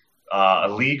black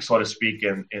league, so to speak,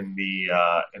 in the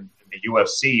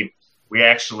UFC, we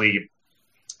actually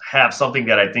have something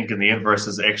that I think in the inverse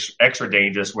is extra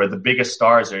dangerous, where the biggest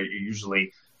stars are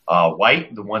usually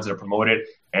white, the ones that are promoted,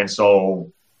 and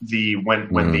so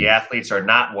when the athletes are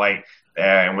not white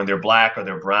and when they're black or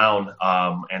they're brown,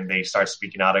 and they start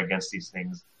speaking out against these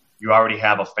things, you already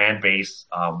have a fan base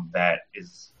that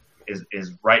is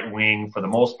right wing for the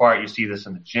most part. You see this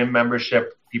in the gym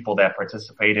membership, people that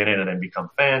participate in it and then become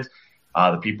fans.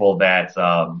 the people that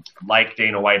like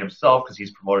Dana White himself, because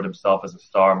he's promoted himself as a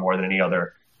star more than any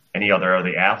other of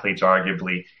the athletes,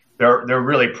 arguably. They're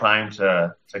really primed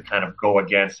to kind of go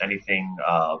against anything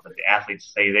that the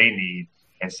athletes say they need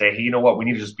and say, hey, you know what, we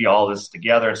need to just be all this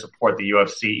together and support the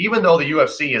UFC, even though the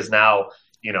UFC is now,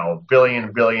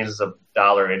 billions of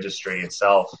dollar industry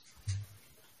itself.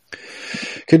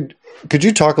 Could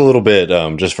you talk a little bit,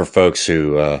 just for folks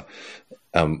who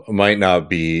might not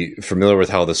be familiar with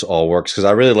how this all works? Because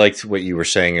I really liked what you were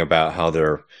saying about how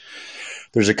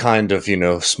there's a kind of,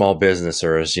 small business,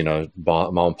 or as,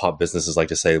 mom and pop businesses like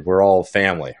to say, we're all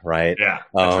family, right? Yeah.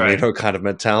 That's right. Kind of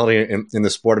mentality in the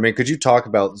sport. I mean, could you talk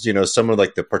about, some of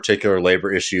like the particular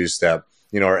labor issues that,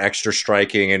 are extra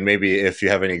striking, and maybe if you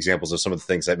have any examples of some of the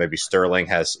things that maybe Sterling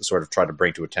has sort of tried to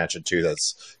bring to attention to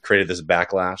that's created this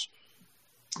backlash?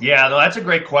 Yeah, no, that's a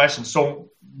great question. So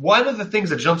one of the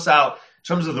things that jumps out in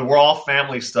terms of the we're all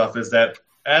family stuff is that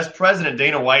as president,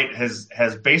 Dana White has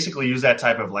basically used that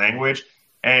type of language.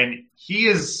 And he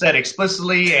has said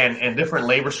explicitly, and different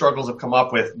labor struggles have come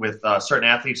up with certain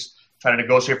athletes trying to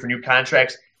negotiate for new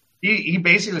contracts. He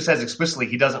basically says explicitly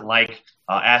he doesn't like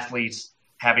athletes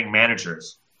having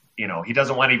managers. He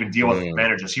doesn't want to even deal with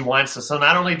managers. He wants to. So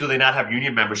not only do they not have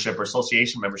union membership or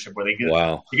association membership where they get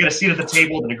a seat at the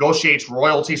table that negotiates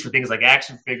royalties for things like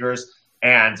action figures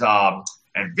and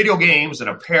video games and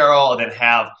apparel, and then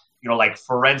have like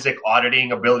forensic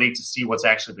auditing ability to see what's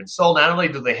actually been sold. Not only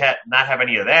do they not have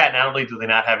any of that, not only do they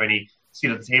not have any seat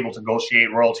at the table to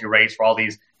negotiate royalty rates for all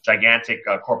these gigantic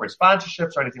corporate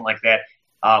sponsorships or anything like that,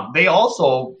 they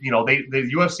also,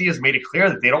 the UFC has made it clear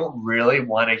that they don't really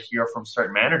want to hear from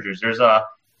certain managers. There's the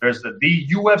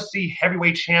UFC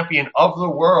heavyweight champion of the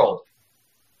world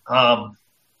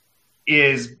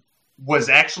was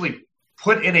actually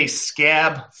put in a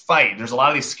scab fight. There's a lot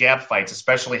of these scab fights,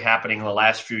 especially happening in the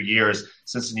last few years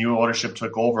since the new ownership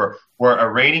took over, where a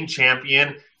reigning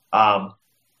champion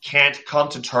can't come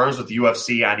to terms with the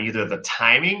UFC on either the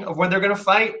timing of when they're going to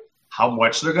fight, how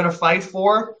much they're going to fight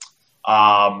for,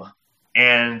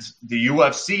 and the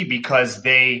UFC, because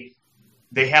they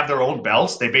have their own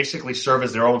belts. They basically serve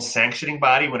as their own sanctioning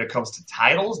body when it comes to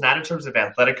titles, not in terms of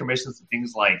athletic commissions and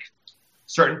things like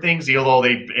certain things, although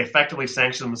they effectively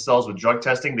sanction themselves with drug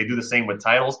testing. They do the same with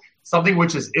titles, something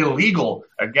which is illegal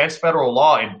against federal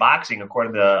law in boxing,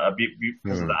 according to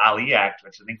because of the Ali Act,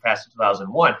 which I think passed in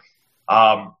 2001.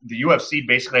 The UFC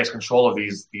basically has control of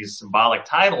these symbolic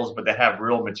titles, but that have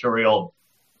real material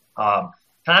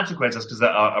consequences. Because,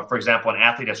 for example, an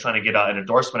athlete that's trying to get an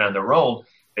endorsement on their own,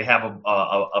 they have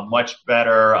a much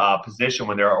better position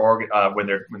when they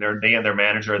and their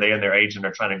manager, they and their agent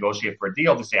are trying to negotiate for a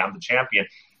deal to say, I'm the champion.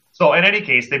 So in any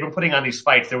case, they've been putting on these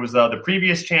fights. There was the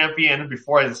previous champion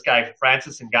before this guy,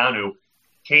 Francis Ngannou,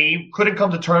 couldn't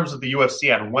come to terms with the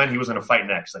UFC on when he was going to fight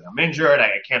next. Like, I'm injured,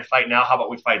 I can't fight now. How about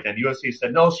we fight then? The UFC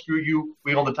said, no, screw you.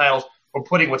 We own the titles. We're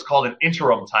putting what's called an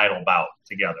interim title bout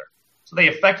together. So they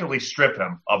effectively strip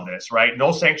him of this, right?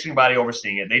 No sanctioning body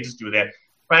overseeing it. They just do that.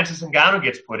 Francis Ngannou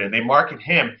gets put in. They market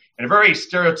him in a very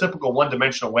stereotypical,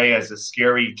 one-dimensional way as a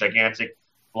scary, gigantic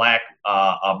black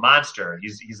monster.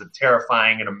 He's a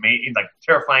terrifying and amazing,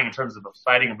 terrifying in terms of the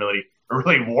fighting ability, a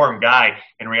really warm guy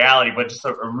in reality, but just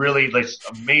a really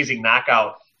amazing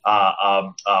knockout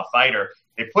fighter.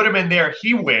 They put him in there.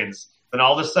 He wins. Then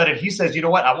all of a sudden he says, you know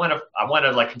what? I want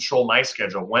to control my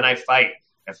schedule when I fight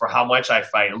and for how much I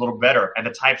fight a little better, and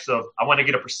the types of I want to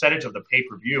get a percentage of the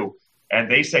pay-per-view. And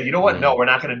they said, you know what? No, we're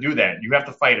not going to do that. You have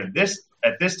to fight at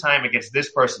this time against this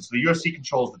person. So the UFC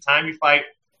controls the time you fight,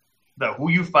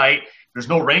 who you fight. There's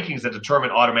no rankings that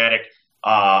determine automatic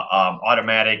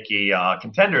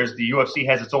contenders. The UFC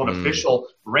has its own official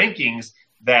rankings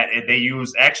that they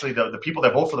use. Actually, the people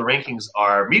that vote for the rankings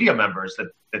are media members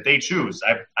that they choose.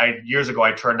 Years ago,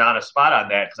 I turned down a spot on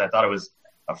that because I thought it was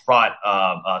a fraught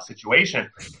situation.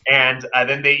 And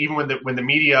then they, even when the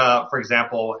media, for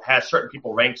example, has certain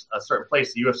people ranked a certain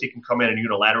place, the UFC can come in and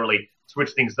unilaterally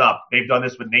switch things up. They've done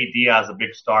this with Nate Diaz, a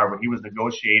big star, when he was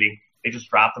negotiating. They just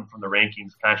dropped him from the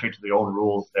rankings, contrary to the own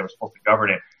rules that were supposed to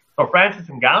govern it. So Francis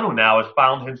Ngannou now has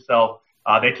found himself,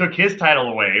 they took his title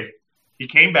away. He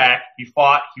came back, he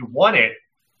fought, he won it,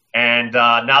 and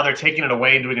now they're taking it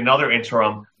away and doing another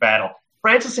interim battle.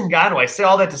 Francis Ngannou, I say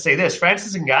all that to say this.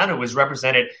 Francis Ngannou was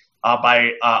represented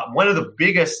by one of the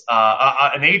biggest,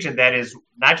 an agent that is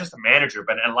not just a manager,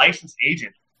 but a licensed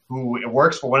agent who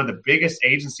works for one of the biggest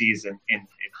agencies in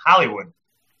Hollywood.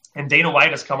 And Dana White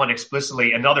has come on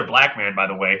explicitly, another black man, by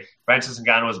the way. Francis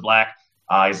Ngannou is black,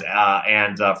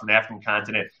 and from the African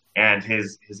continent, and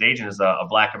his agent is a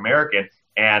black American.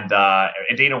 And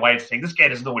Dana White's saying, this guy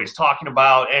doesn't know what he's talking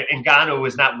about. And Ngannou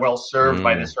is not well served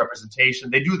by this representation.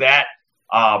 They do that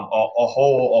a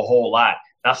whole lot.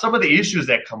 Now, some of the issues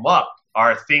that come up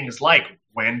are things like,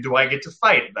 when do I get to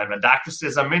fight? The doctor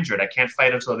says I'm injured. I can't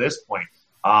fight until this point.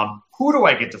 Who do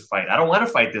I get to fight? I don't want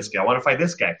to fight this guy. I want to fight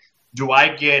this guy. Do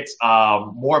I get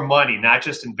more money, not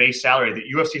just in base salary? The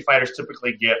UFC fighters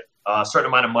typically get a certain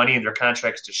amount of money in their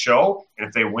contracts to show, and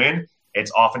if they win,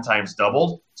 it's oftentimes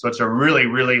doubled. So it's a really,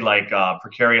 really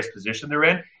precarious position they're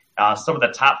in. Some of the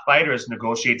top fighters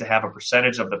negotiate to have a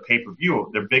percentage of the pay-per-view.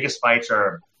 Their biggest fights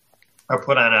are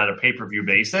put on a pay-per-view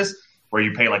basis, where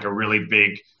you pay like a really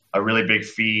big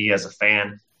fee as a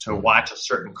fan to watch a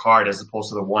certain card, as opposed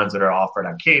to the ones that are offered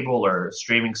on cable or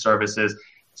streaming services.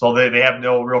 So they have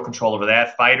no real control over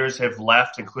that. Fighters have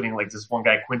left, including like this one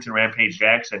guy, Quinton Rampage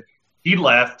Jackson. He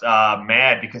left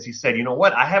mad because he said, you know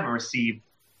what, I haven't received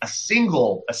a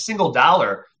single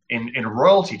dollar in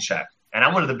royalty check. And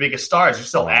I'm one of the biggest stars. You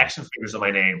sell action figures with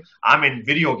my name. I'm in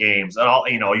video games. And all,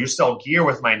 you sell gear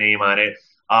with my name on it.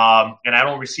 And I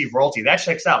don't receive royalty. That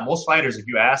checks out. Most fighters, if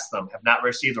you ask them, have not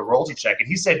received a royalty check. And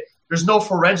he said, there's no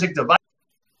forensic device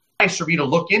for me to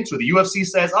look into. The UFC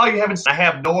says, oh, you haven't. I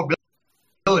have no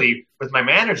ability with my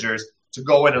managers to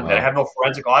go in, and I have no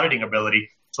forensic auditing ability.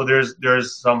 So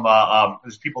there's some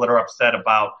there's people that are upset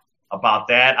about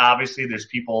that. Obviously, there's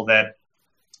people that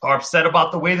are upset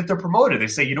about the way that they're promoted. They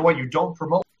say, you know what, you don't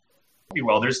promote me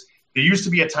well. There used to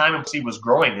be a time when UFC was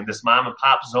growing in this mom and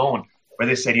pop zone where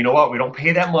they said, you know what, we don't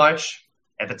pay that much.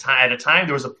 At the time,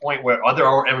 there was a point where other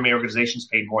MMA organizations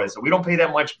paid more. They said, we don't pay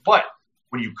that much, but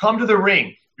when you come to the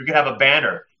ring, you can have a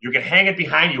banner. You can hang it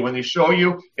behind you. When they show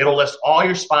you, it'll list all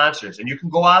your sponsors. And you can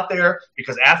go out there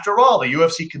because, after all, the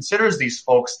UFC considers these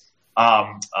folks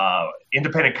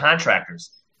independent contractors.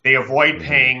 They avoid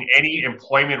paying any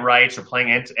employment rights or paying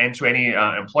into any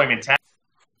employment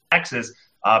taxes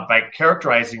by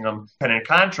characterizing them independent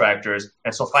contractors.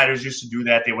 And so fighters used to do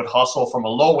that. They would hustle from a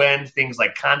low end, things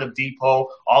like Condom Depot,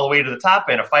 all the way to the top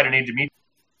end. A fighter named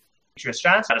Demetrius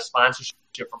Johnson had a sponsorship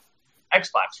from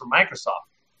Xbox, from Microsoft.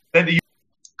 Then they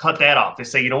cut that off. They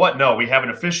say, you know what? No, we have an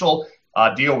official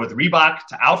deal with Reebok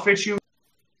to outfit you.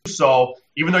 So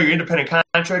even though you're independent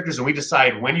contractors and we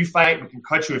decide when you fight, we can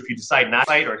cut you if you decide not to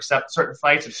fight or accept certain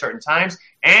fights at certain times.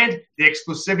 And the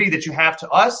exclusivity that you have to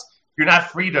us, you're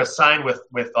not free to sign with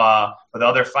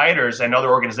other fighters and other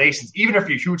organizations, even if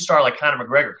you're a huge star like Conor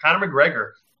McGregor. Conor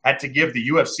McGregor had to give the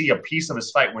UFC a piece of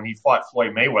his fight when he fought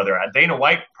Floyd Mayweather. Dana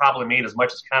White probably made as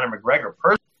much as Conor McGregor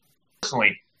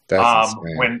personally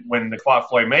when they fought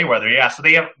Floyd Mayweather. Yeah, so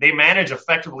they manage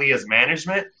effectively as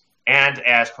management and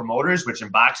as promoters, which in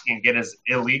boxing can get as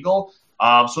illegal.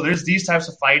 So there's these types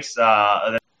of fights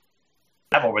that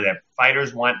have over there.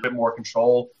 Fighters want a bit more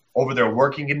control over their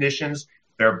working conditions,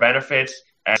 their benefits,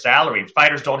 and salary.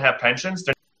 Fighters don't have pensions.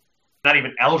 They're not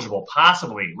even eligible,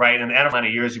 possibly, right? In the amount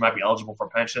of years you might be eligible for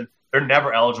pension. They're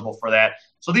never eligible for that.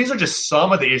 So these are just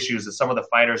some of the issues that some of the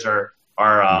fighters are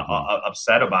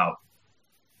upset about.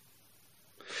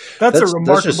 That's a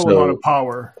remarkable amount of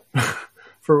power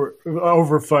for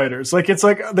over fighters. It's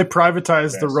like they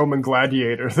privatized the Roman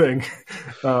gladiator thing.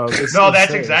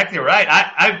 That's exactly right.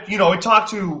 I we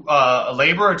talked to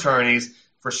labor attorneys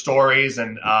for stories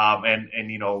and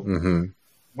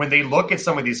when they look at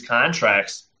some of these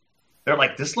contracts, they're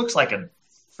like, this looks like a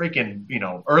freaking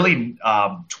early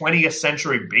 20th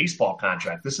century baseball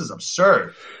contract. This is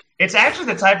absurd. It's actually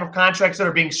the type of contracts that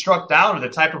are being struck down, or the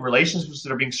type of relationships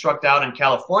that are being struck down in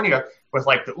California with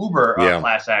like the Uber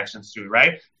class action suit,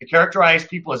 right? To characterize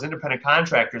people as independent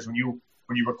contractors when you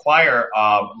require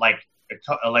like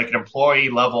an employee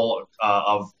level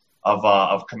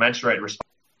of commensurate responsibility.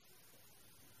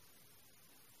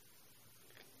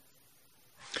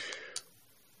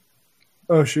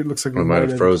 Oh shoot! Looks like we might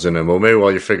have frozen him. Well, maybe while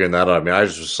you're figuring that out, I mean, I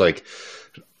was just like,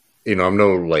 I'm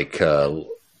no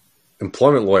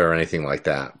employment lawyer or anything like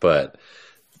that, but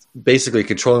basically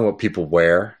controlling what people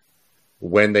wear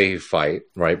when they fight,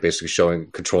 right? Basically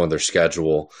controlling their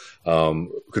schedule,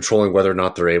 controlling whether or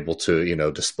not they're able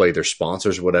to, display their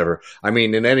sponsors or whatever. I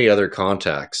mean, in any other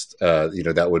context,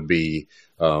 that would be,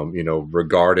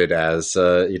 regarded as,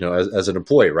 as an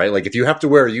employee, right? Like if you have to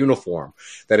wear a uniform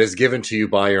that is given to you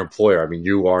by your employer, I mean,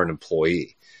 you are an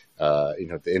employee.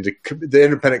 The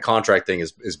independent contract thing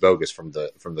is bogus from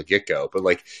the get go. But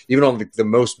like even on the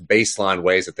most baseline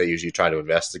ways that they usually try to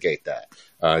investigate that,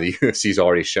 the UFC is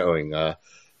already showing, they're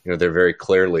very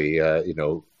clearly,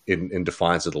 in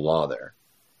defiance of the law there.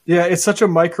 Yeah, it's such a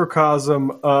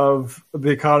microcosm of the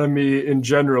economy in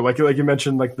general. Like you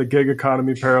mentioned, like the gig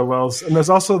economy parallels, and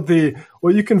there's also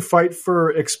you can fight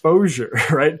for exposure,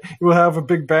 right? You will have a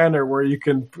big banner where you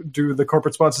can do the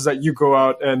corporate sponsors that you go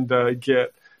out and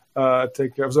get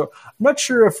taken care of. So I'm not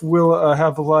sure if we'll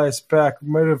have Elias back. We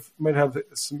might have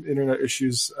some internet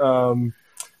issues. What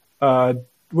do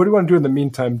you want to do in the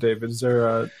meantime, David? Is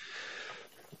there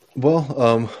Well,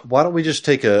 why don't we just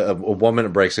take a 1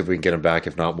 minute break, see if we can get him back.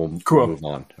 If not, we'll move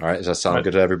on. All right. Does that sound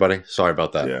good to everybody? Sorry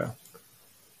about that. Yeah.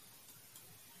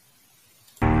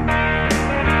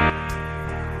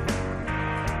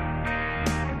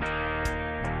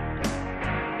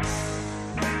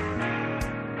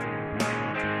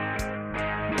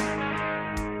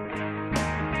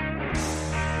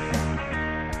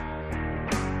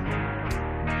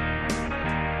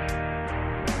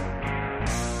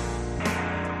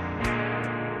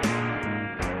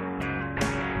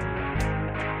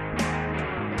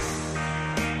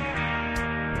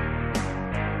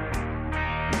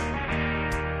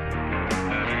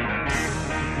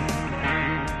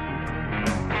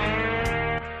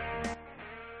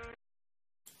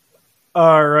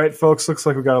 All right, folks. Looks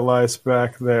like we got Elias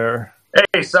back there.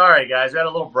 Hey, sorry guys, we had a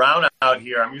little brownout out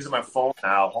here. I'm using my phone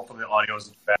now. Hopefully the audio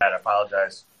isn't bad. I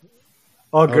apologize.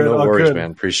 All good. No all worries, good.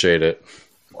 man. Appreciate it.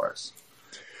 Of course.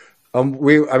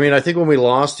 I think when we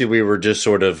lost you, we were just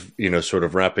sort of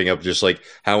wrapping up just like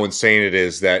how insane it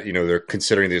is that, they're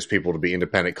considering these people to be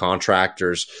independent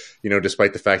contractors,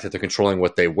 despite the fact that they're controlling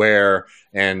what they wear.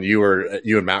 And you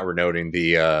and Matt were noting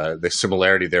the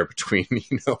similarity there between,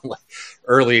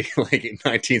 early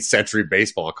 19th century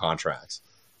baseball contracts.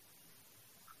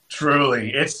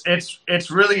 Truly.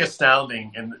 It's really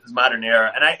astounding in this modern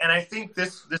era. And I think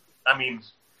this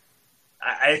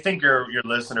I think your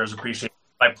listeners appreciate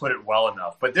I put it well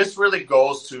enough, but this really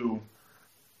goes to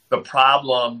the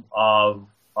problem of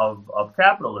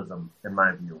capitalism, in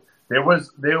my view. There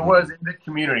was in the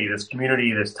community,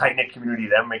 this tight knit community,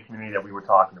 the MMA community that we were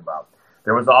talking about.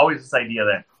 There was always this idea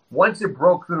that once it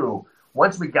broke through,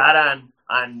 once we got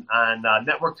on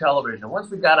network television, once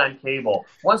we got on cable,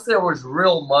 once there was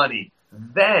real money,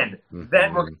 then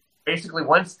we're basically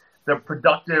once the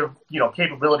productive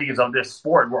capabilities of this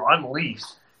sport were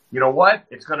unleashed. You know what?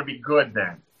 It's going to be good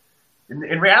then.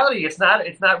 In reality, it's not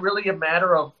really a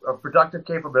matter of productive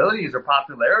capabilities or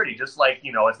popularity. Just like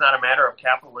it's not a matter of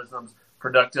capitalism's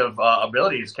productive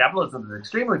abilities. Capitalism is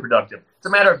extremely productive. It's a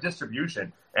matter of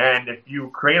distribution. And if you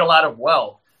create a lot of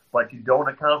wealth, but you don't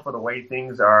account for the way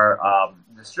things are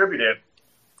distributed,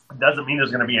 it doesn't mean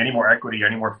there's going to be any more equity or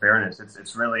any more fairness.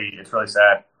 It's really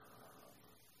sad.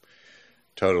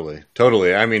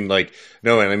 Totally. I mean, I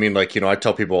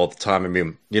tell people all the time,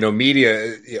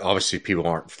 media, obviously people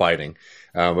aren't fighting,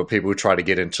 but people who try to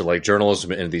get into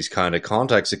journalism in these kind of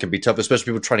contexts, it can be tough, especially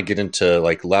people trying to get into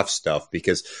left stuff,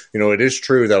 because, it is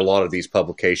true that a lot of these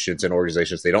publications and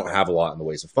organizations, they don't have a lot in the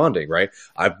ways of funding, right?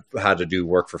 I've had to do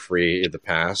work for free in the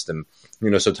past, and,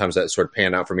 sometimes that sort of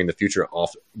panned out for me in the future,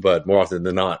 but more often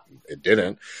than not, it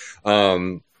didn't.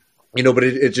 But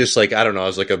it just I don't know,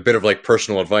 it's a bit of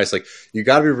personal advice. You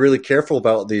got to be really careful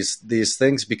about these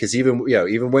things, because even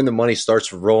when the money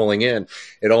starts rolling in,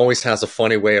 it always has a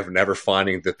funny way of never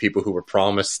finding the people who were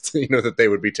promised, that they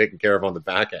would be taken care of on the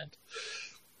back end.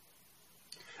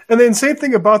 And the insane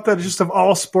thing about that is just of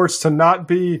all sports to not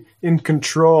be in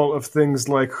control of things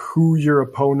like who your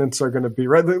opponents are going to be,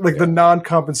 right? The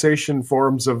non-compensation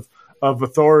forms of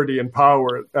authority and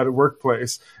power at a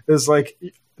workplace is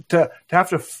to have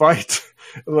to fight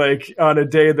on a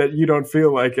day that you don't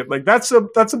feel like it. That's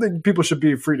something people should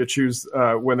be free to choose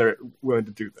when they're willing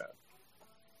to do that.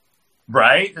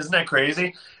 Right? Isn't that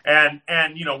crazy? And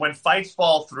when fights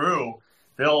fall through,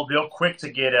 they'll quick to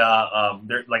get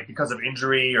they're because of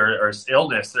injury or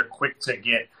illness, they're quick to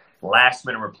get last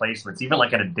minute replacements, even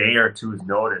in a day or two's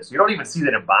notice. You don't even see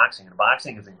that in boxing. And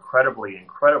boxing is incredibly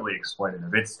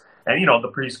exploitative.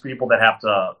 The people that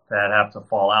have to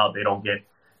fall out, they don't get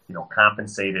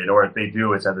compensated, or if they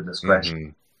do, it's at the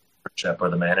discretion or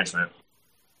the management.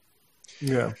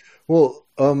 Yeah. Well,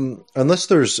 unless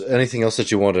there's anything else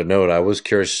that you want to note, I was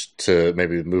curious to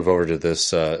maybe move over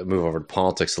to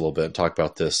politics a little bit and talk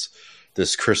about this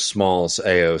Chris Smalls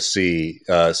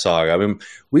AOC saga.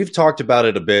 We've talked about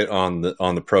it a bit on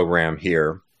the program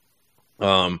here.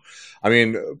 My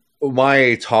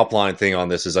top line thing on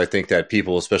this is I think that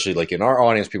people, especially in our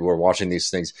audience, people who are watching these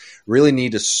things, really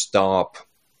need to stop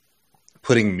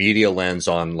putting media lens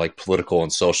on like political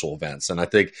and social events. And I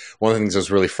think one of the things that's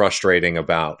really frustrating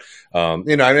about,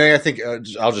 I think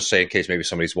I'll just say in case maybe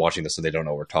somebody's watching this and they don't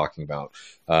know what we're talking about.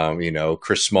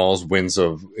 Chris Smalls wins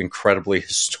of incredibly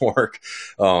historic,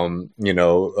 organizing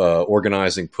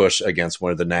push against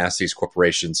one of the nastiest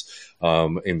corporations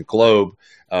in the globe.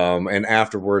 And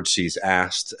afterwards, she's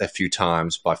asked a few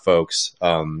times by folks,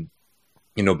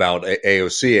 about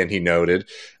AOC, and he noted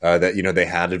that, they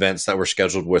had events that were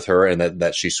scheduled with her and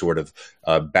that she sort of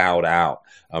bowed out.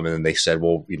 And then they said,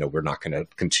 well, we're not going to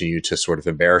continue to sort of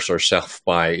embarrass ourselves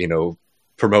by,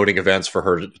 promoting events for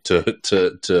her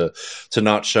to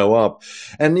not show up.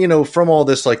 And, from all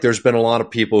this, like, there's been a lot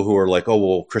of people who are like, oh,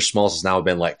 well, Chris Smalls has now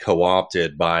been like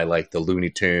co-opted by like the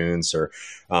Looney Tunes or,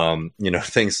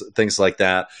 things like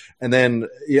that. And then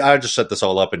I just set this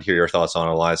all up and hear your thoughts on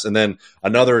it, Elias. And then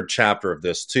another chapter of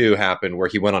this too happened where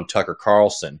he went on Tucker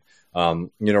Carlson,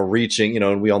 reaching,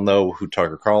 and we all know who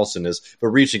Tucker Carlson is, but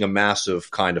reaching a massive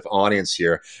kind of audience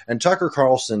here. And Tucker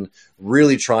Carlson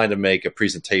really trying to make a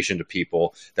presentation to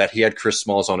people that he had Chris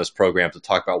Smalls on his program to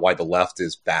talk about why the left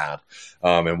is bad,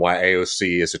 and why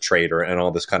AOC is a traitor and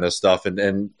all this kind of stuff.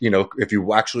 And if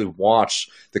you actually watch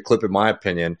the clip, in my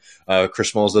opinion, Chris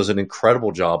Smalls does an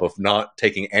incredible job of not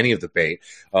taking any of the bait,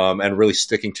 and really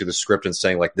sticking to the script and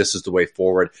saying, like, this is the way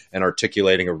forward, and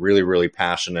articulating a really, really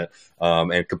passionate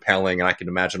and compelling. And I can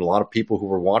imagine a lot of people who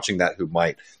were watching that who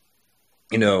might,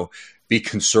 be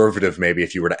conservative, maybe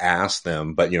if you were to ask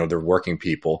them, but, they're working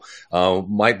people,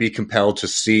 might be compelled to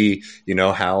see,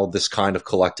 how this kind of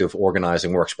collective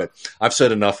organizing works. But I've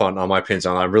said enough on my opinions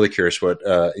on. I'm really curious what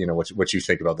you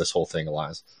think about this whole thing,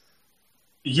 Elias.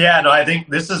 Yeah, no, I think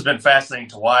this has been fascinating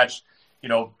to watch.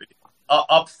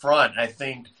 Up front, I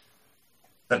think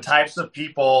the types of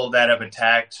people that have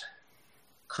attacked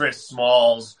Chris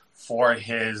Smalls for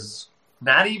his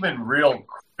not even real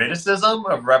criticism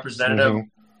of Representative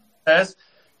Cortez,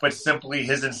 but simply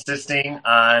his insisting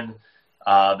on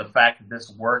the fact that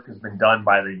this work has been done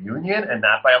by the union and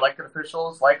not by elected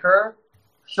officials like her,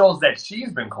 shows that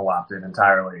she's been co-opted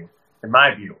entirely, in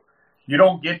my view. You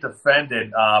don't get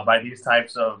defended by these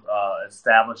types of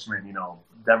establishment,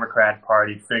 Democrat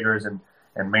Party figures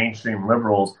and mainstream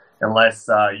liberals unless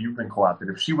you've been co-opted.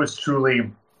 If she was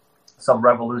truly some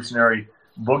revolutionary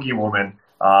boogie woman,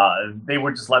 they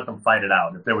would just let them fight it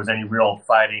out if there was any real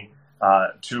fighting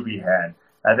to be had.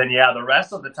 And then, the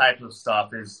rest of the types of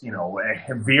stuff is,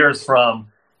 it veers from,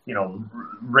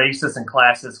 racist and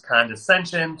classist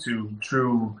condescension to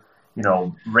true,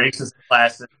 racist and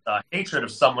classist hatred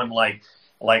of someone like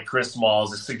Chris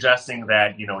Smalls, is suggesting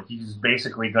that, he's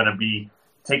basically going to be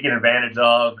taken advantage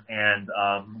of and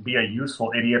be a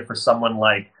useful idiot for someone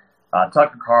like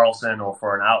Tucker Carlson or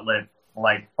for an outlet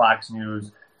like Fox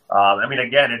News.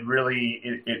 Again, it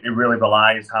really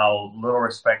belies how little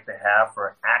respect they have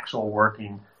for actual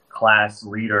working class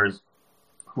leaders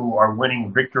who are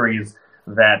winning victories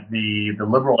that the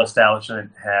liberal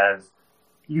establishment has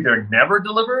either never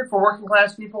delivered for working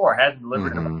class people or hasn't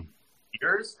delivered in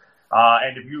years.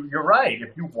 And if you're right,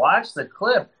 if you watch the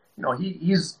clip,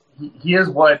 he is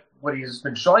what he's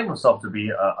been showing himself to be,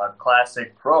 a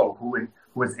classic pro who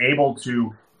is able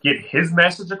to get his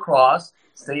message across,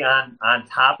 stay on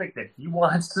topic that he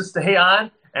wants to stay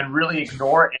on, and really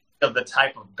ignore any of the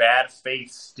type of bad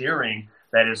faith steering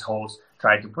that his host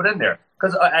tried to put in there.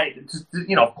 Because,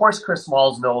 of course, Chris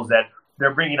Smalls knows that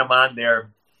they're bringing him on there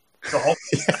to hope.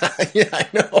 I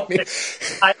know.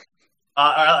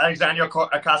 Alexandria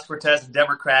Ocasio-Cortez and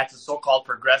Democrats and so-called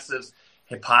progressives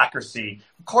hypocrisy.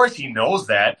 Of course, he knows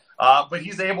that, but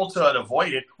he's able to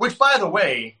avoid it. Which, by the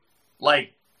way,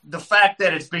 like, the fact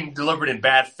that it's being delivered in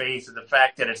bad faith and the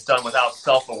fact that it's done without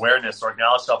self-awareness or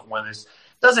acknowledged self-awareness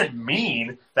doesn't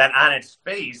mean that on its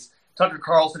face, Tucker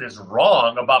Carlson is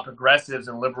wrong about progressives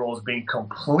and liberals being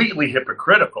completely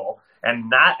hypocritical and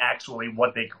not actually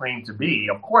what they claim to be.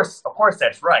 Of course,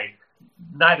 that's right.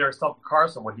 Neither is Tucker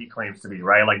Carlson what he claims to be,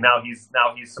 right? Like now he's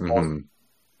supposed to be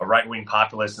a right-wing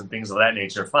populist and things of that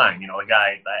nature. Fine,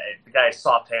 the guy has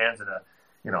soft hands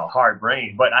and a hard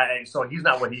brain, but so he's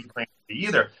not what he claims to be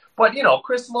either. But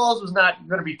Chris Smalls was not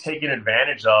going to be taken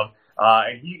advantage of,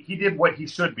 and he did what he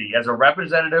should be as a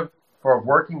representative for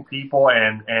working people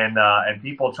and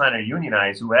people trying to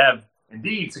unionize who have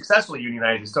indeed successfully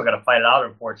unionized. You still got to fight it out,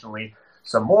 unfortunately,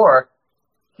 some more.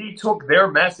 He took their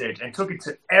message and took it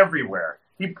to everywhere.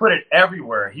 He put it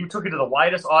everywhere. He took it to the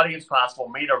widest audience possible,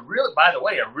 made a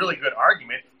really good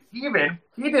argument.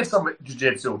 He did some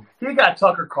jiu-jitsu. He got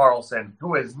Tucker Carlson,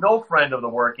 who is no friend of the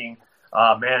working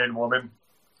man and woman,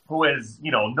 who is,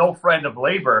 no friend of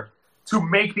labor, to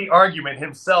make the argument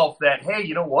himself that, hey,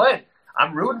 you know what?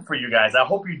 I'm rooting for you guys. I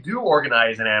hope you do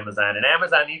organize in Amazon, and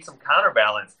Amazon needs some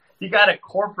counterbalance. He got a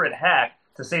corporate hack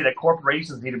to say that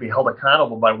corporations need to be held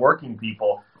accountable by working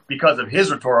people because of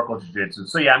his rhetorical jiu-jitsu.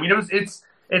 So yeah, I mean, it's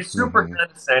super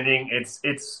condescending. It's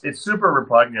super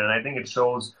repugnant, and I think it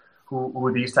shows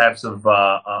who these types of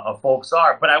folks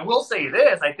are. But I will say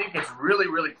this: I think it's really,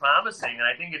 really promising, and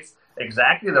I think it's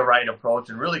exactly the right approach,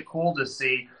 and really cool to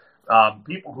see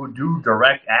people who do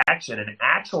direct action and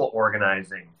actual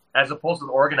organizing, as opposed to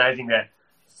the organizing that,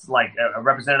 like a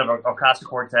representative of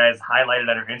Ocasio-Cortez highlighted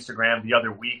on her Instagram the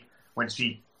other week when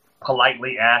she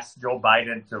politely asked Joe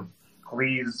Biden to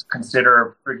please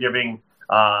consider forgiving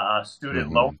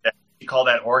student loan debt. You call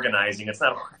that organizing? It's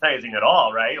not organizing at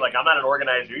all, right? Like, I'm not an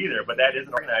organizer either, but that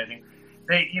isn't organizing.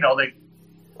 To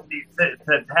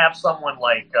have someone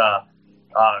like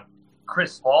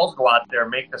Chris Smalls go out there and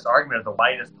make this argument of the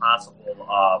widest possible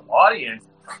audience.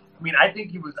 I mean, I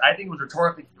think it was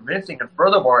rhetorically convincing, and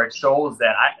furthermore, it shows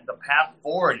that the path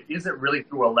forward isn't really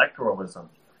through electoralism,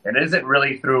 and isn't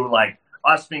really through like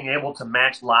us being able to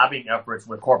match lobbying efforts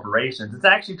with corporations. It's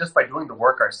actually just by doing the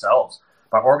work ourselves,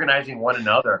 by organizing one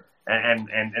another. And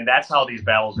that's how these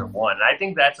battles are won. And I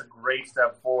think that's a great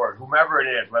step forward, whomever it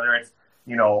is, whether it's,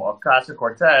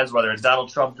 Ocasio-Cortez, whether it's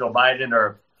Donald Trump, Joe Biden,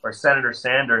 or Senator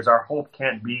Sanders. Our hope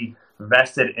can't be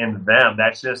vested in them.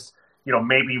 That's just,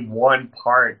 maybe one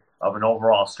part of an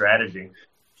overall strategy.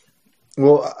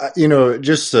 Well,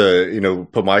 just to,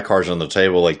 put my cards on the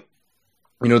table, like,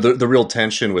 the real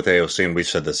tension with AOC, and we've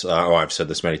said this, I've said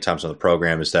this many times on the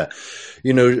program, is that,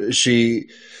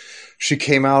 she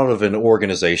came out of an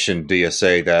organization,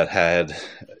 DSA, that had,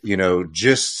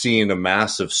 just seen a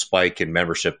massive spike in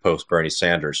membership post Bernie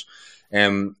Sanders.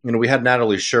 And, we had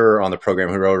Natalie Scher on the program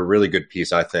who wrote a really good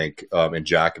piece, I think, in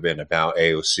Jacobin about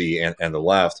AOC and the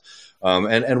left.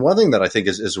 And one thing that I think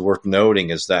is worth noting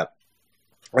is that,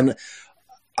 and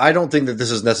I don't think that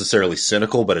this is necessarily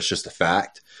cynical, but it's just a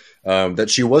fact, that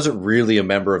she wasn't really a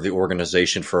member of the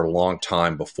organization for a long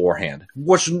time beforehand,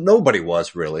 which nobody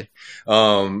was really.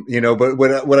 But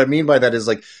what I mean by that is,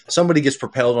 like, somebody gets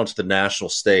propelled onto the national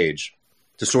stage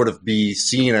to sort of be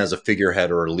seen as a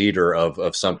figurehead or a leader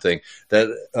of something that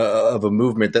of a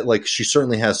movement that, like, she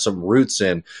certainly has some roots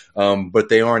in, but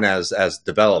they aren't as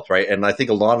developed, right? And I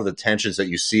think a lot of the tensions that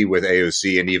you see with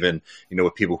AOC and even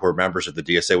with people who are members of the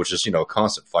DSA, which is a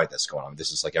constant fight that's going on.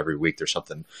 This is like every week there's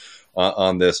something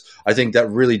on this. I think that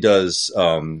really does.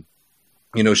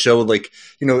 Show, like,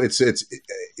 it's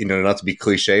not to be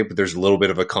cliche, but there's a little bit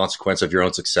of a consequence of your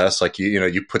own success. Like,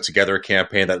 you put together a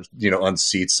campaign that,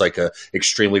 unseats like a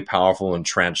extremely powerful,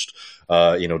 entrenched,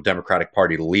 Democratic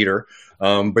Party leader.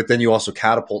 But then you also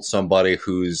catapult somebody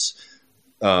who's,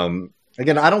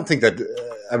 again, I don't think that,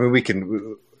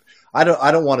 I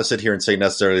don't want to sit here and say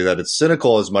necessarily that it's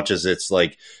cynical as much as it's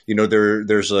like,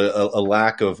 there's a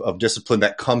lack of discipline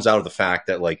that comes out of the fact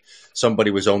that, like,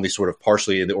 somebody was only sort of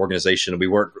partially in the organization, and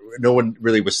no one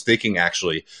really was thinking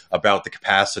actually about the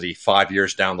capacity 5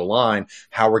 years down the line,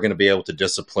 how we're going to be able to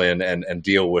discipline and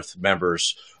deal with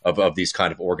members of these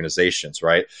kind of organizations.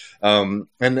 Right.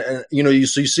 You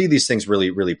see these things really,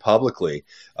 really publicly,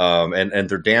 and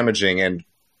they're damaging. And,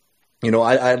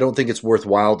 I don't think it's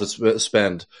worthwhile to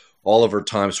spend all of her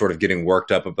time sort of getting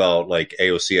worked up about, like,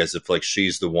 AOC as if, like,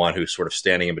 she's the one who's sort of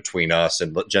standing in between us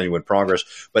and genuine progress.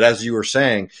 But as you were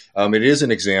saying, it is an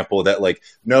example that, like,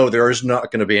 no, there is not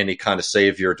going to be any kind of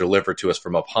savior delivered to us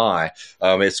from up high.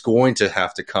 It's going to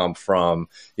have to come from,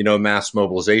 mass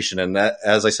mobilization. And that,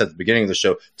 as I said at the beginning of the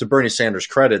show, to Bernie Sanders'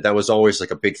 credit, that was always like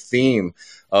a big theme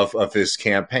of his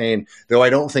campaign, though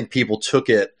I don't think people took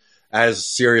it as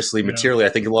seriously materially. I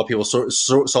think a lot of people saw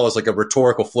it as like a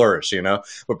rhetorical flourish,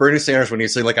 But Bernie Sanders, when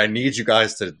he's saying, like, I need you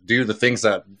guys to do the things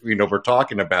that, we're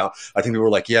talking about, I think people were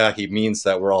like, yeah, he means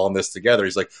that we're all in this together.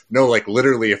 He's like, no, like,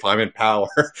 literally, if I'm in power,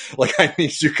 like, I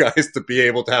need you guys to be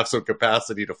able to have some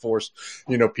capacity to force,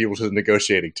 people to the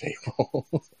negotiating table.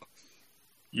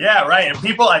 Yeah, right. And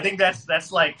people, I think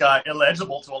that's like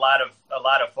illegible to a lot of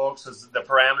folks, as the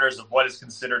parameters of what is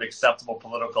considered acceptable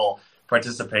political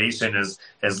participation has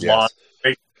Yes. long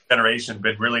generation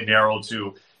been really narrowed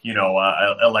to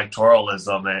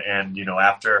electoralism, and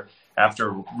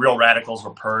after real radicals were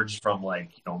purged from,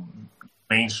 like,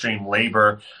 mainstream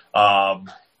labor,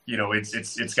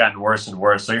 it's gotten worse and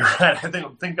worse. So you're right. I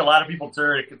think a lot of people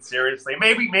took it seriously.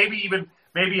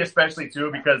 Maybe especially too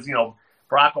because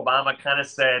Barack Obama kind of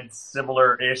said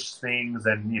similar-ish things,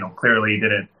 and clearly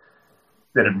didn't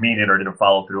mean it or didn't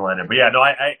follow through on it. But yeah, no,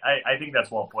 I think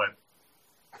that's well put.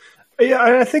 Yeah,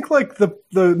 and I think, like, the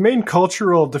main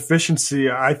cultural deficiency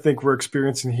I think we're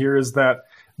experiencing here is that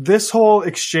this whole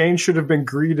exchange should have been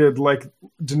greeted like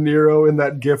De Niro in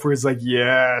that gif where he's like,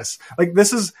 yes, like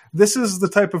this is the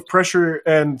type of pressure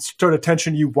and sort of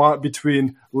tension you want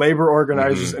between labor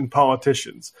organizers and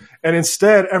politicians. And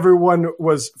instead everyone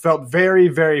felt very,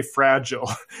 very fragile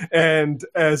and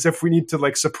as if we need to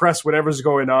like suppress whatever's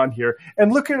going on here.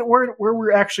 And look at where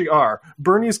we actually are.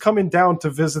 Bernie's coming down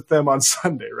to visit them on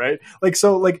Sunday, right? Like,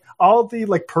 so like all the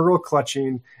like pearl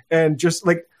clutching and just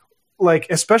like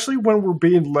especially when we're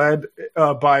being led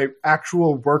by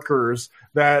actual workers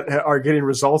that are getting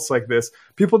results like this,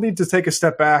 people need to take a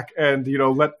step back and, you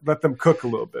know, let them cook a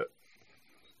little bit.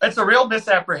 It's a real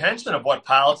misapprehension of what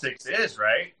politics is,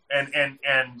 right? And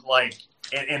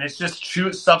it's just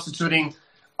substituting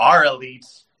our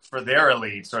elites for their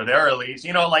elites or their elites.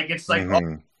 You know, like it's like,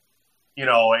 you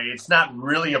know, it's not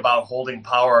really about holding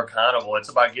power accountable. It's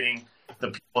about getting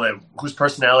the people whose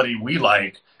personality we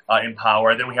like in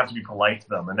power, then we have to be polite to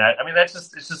them, and it's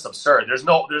just absurd. There's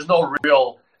no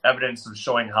real evidence of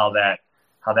showing how that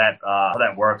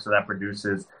works or that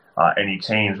produces any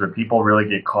change. But people really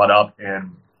get caught up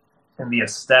in the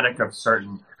aesthetic of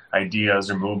certain ideas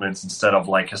or movements instead of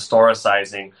like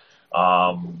historicizing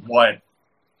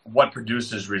what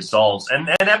produces results, and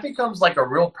that becomes like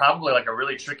probably a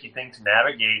really tricky thing to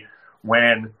navigate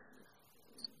when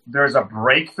there's a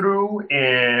breakthrough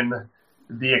in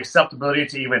the acceptability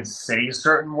to even say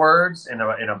certain words in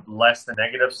a less than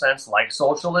negative sense, like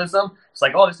socialism. It's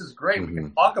like, oh, this is great. We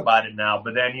can talk about it now.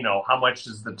 But then, you know, how much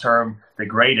is the term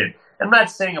degraded? And I'm not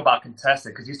saying about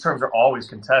contested, because these terms are always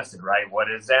contested, right?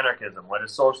 What is anarchism? What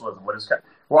is socialism?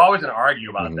 We're always going to argue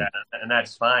about that, and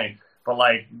that's fine. But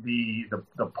like the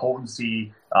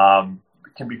potency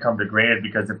can become degraded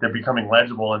because if they're becoming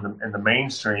legible in the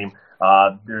mainstream,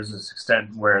 there's this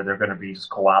extent where they're going to be just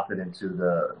co-opted into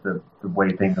the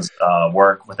way things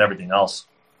work with everything else.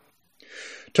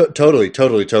 Totally.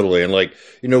 And like,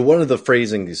 you know, one of the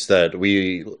phrasings that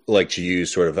we like to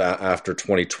use sort of after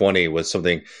 2020 was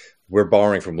something we're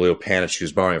borrowing from Leo Panitch,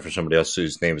 who's borrowing from somebody else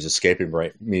whose name is escaping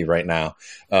me right now.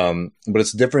 But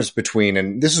it's the difference between,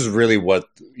 and this is really what,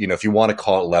 you know, if you want to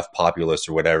call it left populist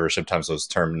or whatever, sometimes those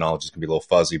terminologies can be a little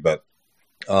fuzzy, but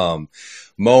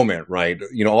moment, right?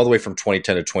 You know, all the way from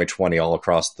 2010 to 2020, all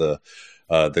across the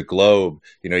globe,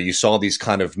 you know, you saw these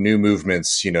kind of new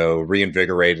movements, you know,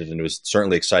 reinvigorated, and it was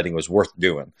certainly exciting. It was worth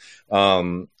doing.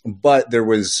 But there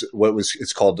was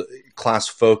it's called class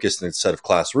focused instead of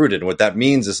class rooted. And what that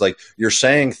means is like you're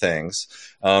saying things,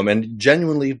 and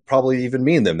genuinely probably even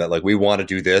mean them, that like, we want to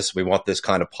do this, we want this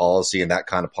kind of policy and that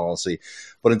kind of policy.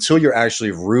 But until you're actually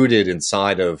rooted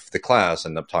inside of the class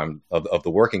and the time of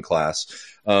the working class,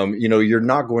 you know, you're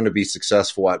not going to be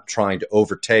successful at trying to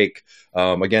overtake,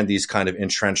 again, these kind of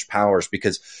entrenched powers.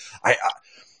 Because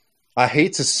I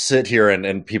hate to sit here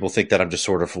and people think that I'm just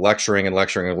sort of lecturing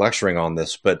on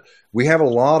this, but we have a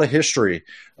lot of history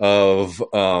of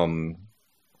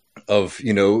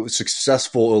you know,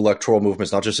 successful electoral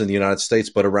movements, not just in the United States,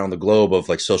 but around the globe, of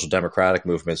like social democratic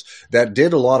movements that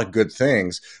did a lot of good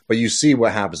things, but you see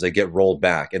what happens. They get rolled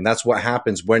back. And that's what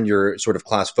happens when you're sort of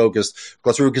class focused,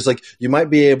 because like you might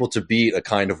be able to beat a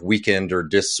kind of weakened or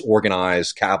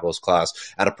disorganized capitalist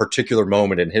class at a particular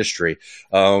moment in history.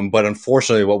 But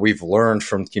unfortunately, what we've learned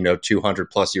from, you know, 200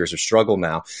 plus years of struggle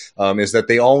now, is that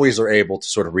they always are able to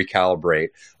sort of recalibrate,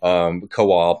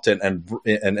 co-opt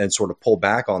and sort of pull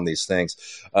back on these things.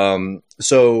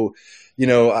 So, you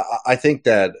know, I think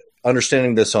that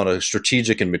understanding this on a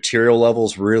strategic and material level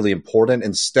is really important,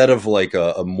 instead of like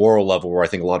a moral level where I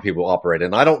think a lot of people operate.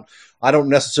 And I don't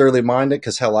necessarily mind it,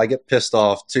 because hell, I get pissed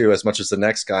off too, as much as the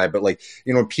next guy. But like,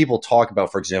 you know, when people talk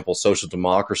about, for example, social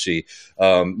democracy,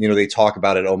 you know, they talk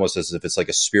about it almost as if it's like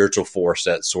a spiritual force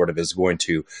that sort of is going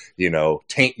to, you know,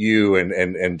 taint you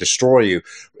and destroy you.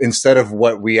 Instead of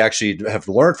what we actually have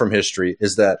learned from history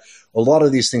is that a lot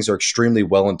of these things are extremely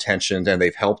well-intentioned and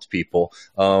they've helped people.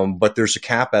 But there's a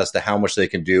cap as to how much they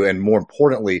can do. And more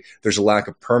importantly, there's a lack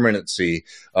of permanency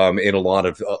in a lot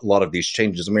of these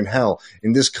changes. I mean, hell,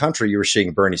 in this country, you were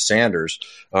seeing Bernie Sanders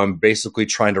basically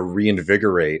trying to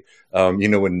reinvigorate, you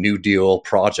know, a New Deal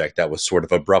project that was sort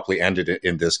of abruptly ended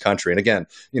in this country. And again,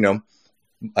 you know,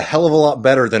 a hell of a lot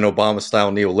better than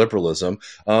Obama-style neoliberalism,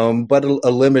 but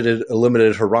a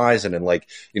limited horizon. And like,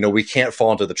 you know, we can't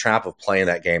fall into the trap of playing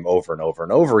that game over and over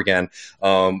and over again.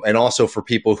 And also for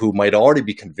people who might already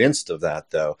be convinced of that,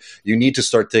 though, you need to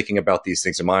start thinking about these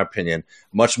things, in my opinion,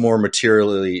 much more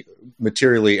materially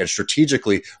and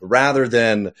strategically, rather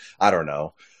than, I don't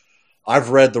know, I've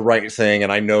read The Right Thing,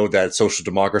 and I know that social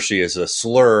democracy is a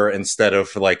slur instead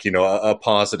of like, a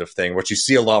positive thing, which you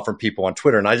see a lot from people on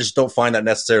Twitter. And I just don't find that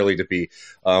necessarily to be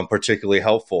particularly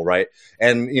helpful, right?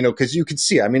 And, because you could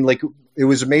see, I mean, like, it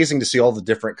was amazing to see all the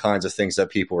different kinds of things that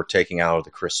people were taking out of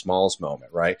the Chris Smalls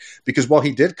moment, right? Because while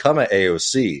he did come at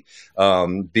AOC,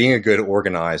 being a good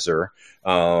organizer,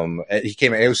 he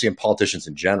came at AOC and politicians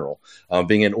in general,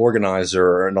 being an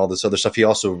organizer and all this other stuff. He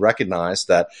also recognized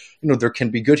that, there can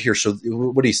be good here. So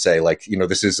what did he say? Like,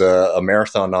 this is a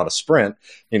marathon, not a sprint.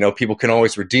 People can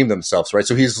always redeem themselves, right?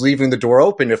 So he's leaving the door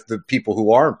open if the people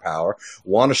who are in power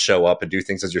want to show up and do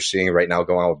things as you're seeing right now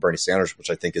going on with Bernie Sanders, which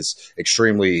I think is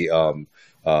extremely,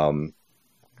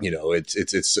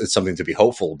 it's something to be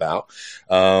hopeful about.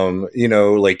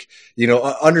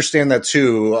 Understand that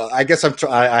too. I guess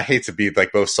I hate to be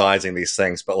like both siding these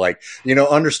things, but like,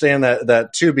 understand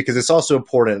that too, because it's also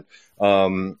important,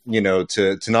 to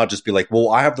not just be like, well,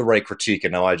 I have the right critique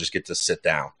and now I just get to sit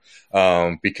down.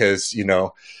 Because,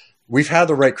 we've had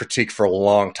the right critique for a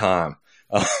long time.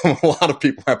 A lot of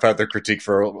people have had their critique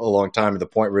for a long time. And the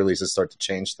point really is to start to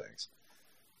change things.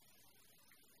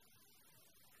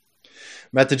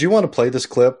 Matt, did you want to play this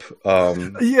clip?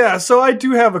 Yeah, so I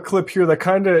do have a clip here that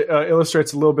kind of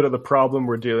illustrates a little bit of the problem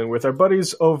we're dealing with. Our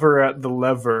buddies over at The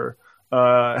Lever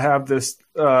have this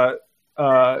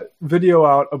video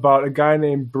out about a guy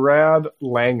named Brad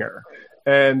Langer.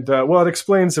 And, it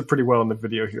explains it pretty well in the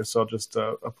video here, so I'll just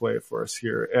play it for us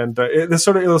here. And this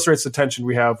sort of illustrates the tension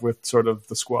we have with sort of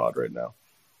the squad right now.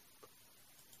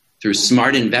 Through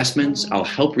smart investments, I'll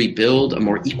help rebuild a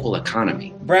more equal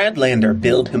economy. Brad Lander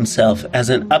billed himself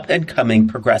as an up-and-coming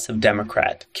progressive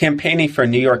Democrat, campaigning for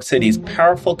New York City's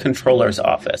powerful controller's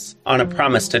office on a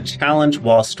promise to challenge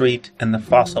Wall Street and the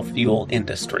fossil fuel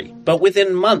industry. But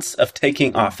within months of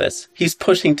taking office, he's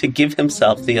pushing to give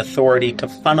himself the authority to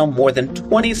funnel more than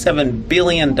 $27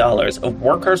 billion of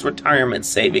workers' retirement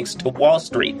savings to Wall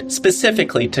Street,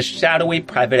 specifically to shadowy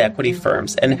private equity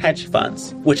firms and hedge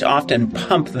funds, which often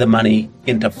pump the money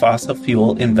into fossil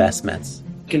fuel investments.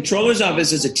 Controller's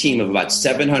office is a team of about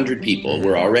 700 people.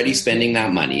 We're already spending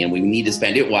that money, and we need to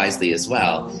spend it wisely as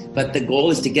well. But the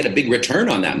goal is to get a big return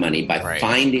on that money by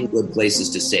finding good places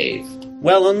to save.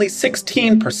 While only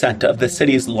 16% of the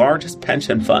city's largest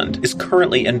pension fund is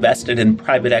currently invested in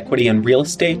private equity and real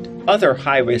estate, other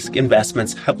high-risk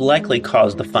investments have likely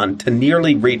caused the fund to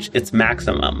nearly reach its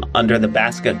maximum under the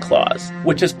basket clause,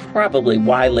 which is probably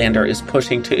why Lander is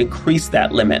pushing to increase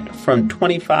that limit from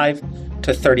 25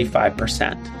 to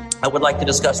 35%. I would like to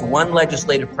discuss one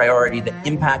legislative priority that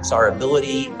impacts our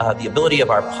ability, the ability of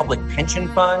our public pension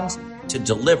funds to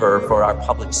deliver for our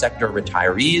public sector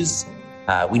retirees.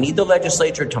 We need the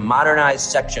legislature to modernize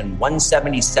Section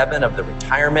 177 of the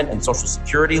Retirement and Social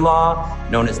Security Law,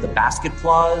 known as the Basket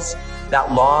Clause.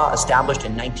 That law, established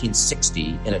in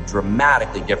 1960 in a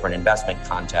dramatically different investment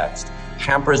context,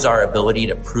 hampers our ability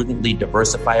to prudently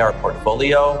diversify our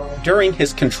portfolio. During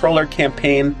his controller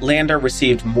campaign, Lander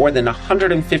received more than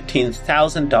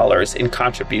 $115,000 in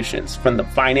contributions from the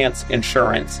finance,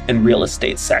 insurance, and real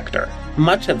estate sector.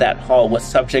 Much of that haul was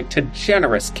subject to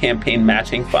generous campaign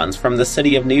matching funds from the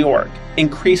city of New York,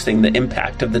 increasing the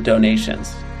impact of the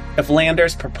donations. If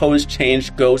Lander's proposed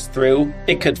change goes through,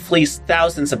 it could fleece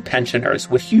thousands of pensioners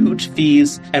with huge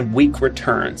fees and weak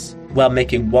returns, while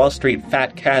making Wall Street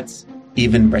fat cats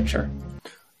even richer.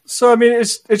 So, I mean,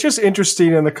 it's just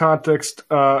interesting in the context.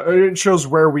 It shows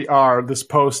where we are, this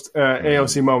post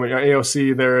AOC moment.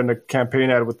 AOC, they're in a campaign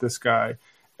ad with this guy.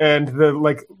 And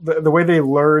the way they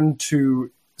learn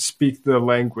to speak the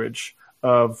language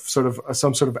of sort of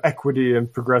some sort of equity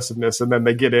and progressiveness, and then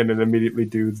they get in and immediately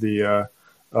do the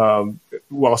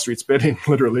Wall Street spitting,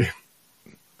 literally.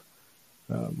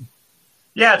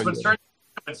 It's when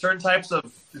certain types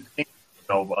of things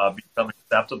become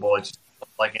acceptable. It's just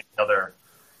like any other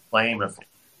claim. If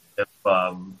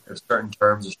certain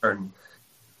terms or certain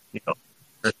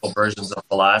critical versions of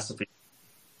philosophy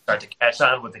start to catch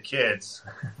on with the kids,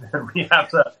 then we have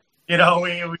to we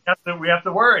have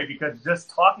to worry, because just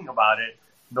talking about it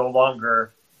no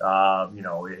longer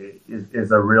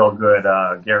is a real good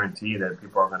guarantee that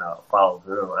people are going to follow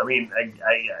through. I mean,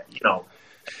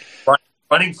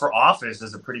 running for office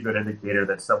is a pretty good indicator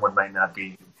that someone might not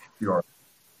be pure.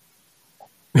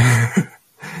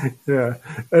 Yeah,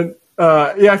 and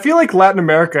I feel like Latin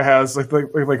America has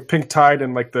like Pink Tide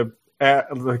and like the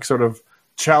sort of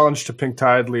challenge to Pink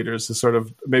Tide leaders is sort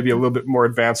of maybe a little bit more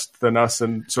advanced than us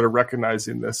and sort of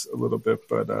recognizing this a little bit,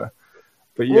 but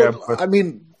yeah. Well, I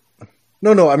mean,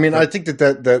 No. I mean, I think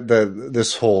that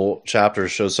this whole chapter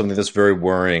shows something that's very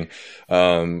worrying.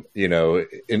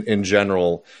 In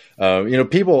general,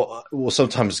 people will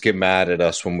sometimes get mad at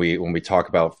us when we talk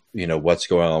about what's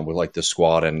going on with like the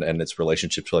squad and its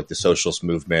relationship to like the socialist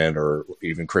movement or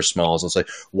even Chris Smalls. It's like,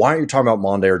 why aren't you talking about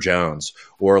Mondaire Jones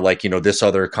or like this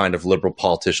other kind of liberal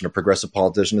politician or progressive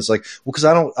politician? It's like, well, because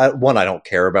I don't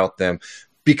care about them.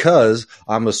 Because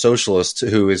I'm a socialist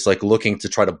who is like looking to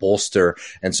try to bolster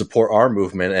and support our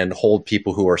movement and hold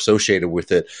people who are associated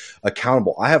with it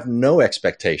accountable. I have no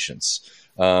expectations,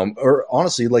 or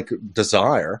honestly, like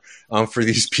desire for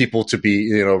these people to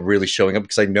be, really showing up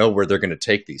because I know where they're going to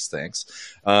take these things.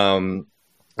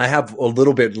 I have a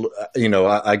little bit,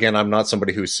 again, I'm not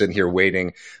somebody who's sitting here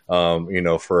waiting,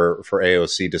 for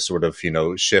AOC to sort of,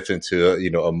 shift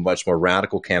into, a much more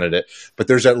radical candidate. But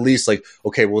there's at least like,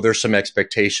 okay, well, there's some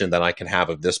expectation that I can have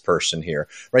of this person here,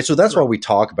 right? So that's why we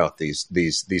talk about these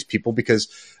people because,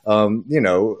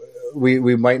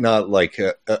 we might not like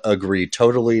agree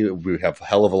totally. We have a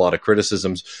hell of a lot of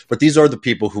criticisms, but these are the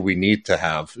people who we need to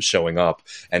have showing up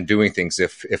and doing things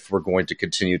if we're going to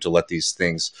continue to let these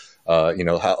things,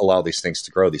 allow these things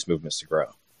to grow, these movements to grow.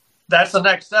 That's the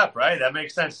next step, right? That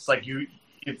makes sense. It's like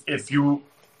if you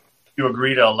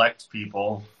agree to elect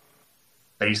people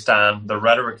based on the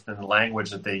rhetoric and the language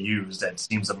that they use that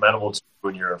seems amenable to you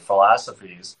and your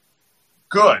philosophies,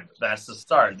 good. That's the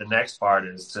start. The next part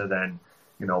is to then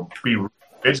be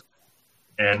vigilant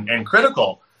and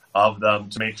critical of them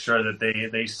to make sure that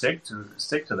they stick to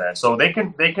that. So they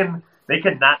can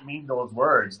not mean those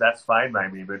words. That's fine by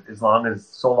me. But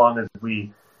so long as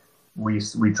we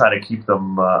try to keep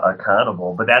them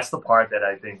accountable. But that's the part that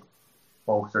I think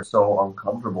folks are so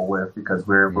uncomfortable with because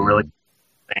we're really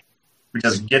we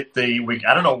just get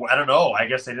I don't know. I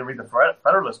guess they didn't read the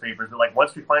Federalist Papers. But like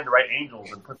once we find the right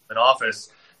angels and put them in office,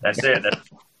 that's it. That's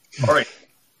all right.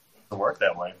 To work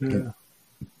that way. Yeah.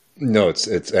 No,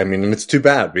 it's too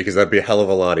bad because that'd be a hell of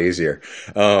a lot easier.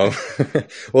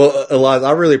 Well, Elias,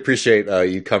 I really appreciate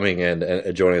you coming in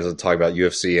and joining us and talking about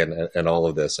UFC and all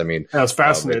of this. I mean, that's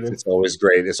fascinating. It's always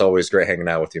great. It's always great hanging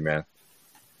out with you, man.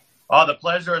 Oh, the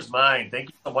pleasure is mine.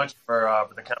 Thank you so much for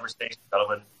the conversation,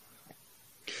 gentlemen.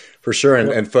 For sure.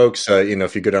 And folks,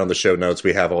 if you go down the show notes,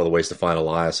 we have all the ways to find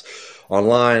Elias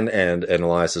online and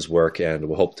Elias's work, and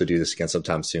we'll hope to do this again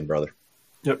sometime soon, brother.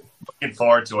 Yep. Looking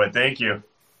forward to it. Thank you.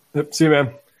 Yep. See you,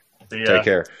 man. See ya. Take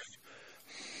care.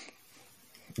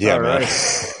 Yeah, all man.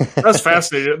 Right. That's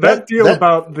fascinating. That deal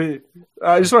about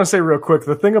I just want to say real quick,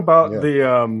 the thing about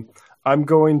I'm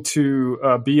going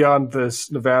to be on this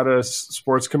Nevada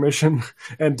Sports Commission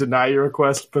and deny your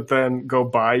request, but then go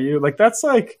buy you. Like, that's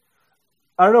like,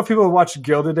 I don't know if people watch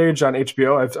Gilded Age on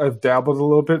HBO. I've dabbled a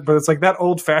little bit, but it's like that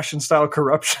old fashioned style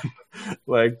corruption.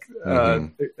 Like,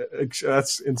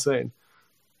 that's insane.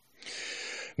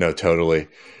 No,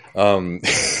 no,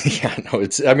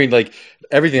 it's, I mean, like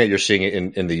everything that you're seeing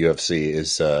in the UFC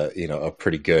is, a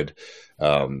pretty good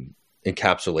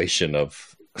encapsulation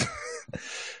of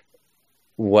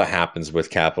what happens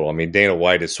with capital. I mean, Dana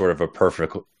White is sort of a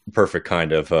perfect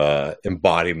kind of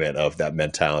embodiment of that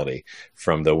mentality,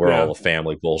 from the we're all a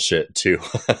family bullshit to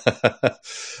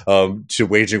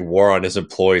waging war on his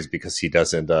employees because he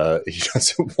doesn't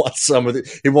want some of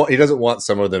he doesn't want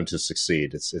some of them to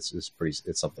succeed. It's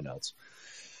something else.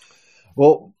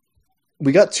 Well,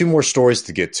 we got two more stories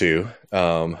to get to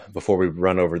before we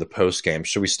run over the post game.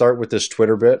 Should we start with this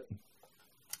Twitter bit?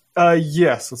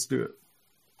 Yes, let's do it.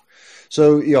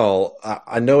 So, y'all,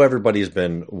 I know everybody's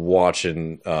been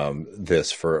watching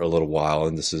this for a little while,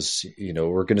 and this is,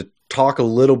 we're going to talk a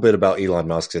little bit about Elon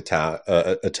Musk's attempt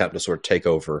to sort of take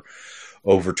over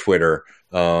Twitter,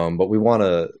 but we want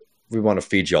to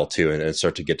feed y'all too and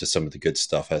start to get to some of the good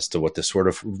stuff as to what this sort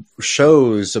of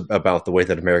shows about the way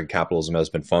that American capitalism has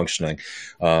been functioning,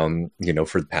 for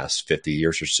the past 50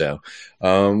 years or so.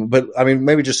 But I mean,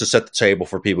 maybe just to set the table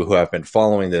for people who have been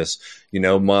following this,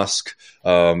 Musk,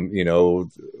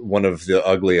 one of the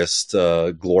ugliest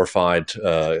glorified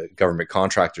government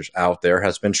contractors out there,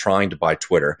 has been trying to buy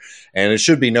Twitter. And it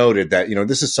should be noted that,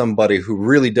 this is somebody who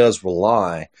really does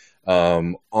rely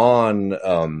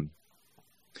on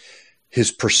his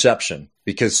perception,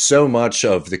 because so much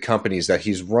of the companies that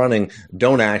he's running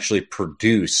don't actually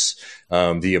produce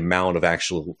the amount of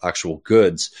actual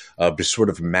goods to sort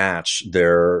of match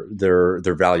their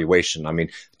valuation. I mean,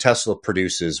 Tesla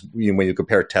produces, when you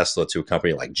compare Tesla to a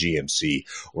company like GMC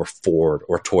or Ford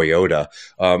or Toyota,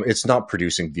 it's not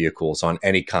producing vehicles on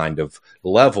any kind of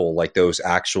level like those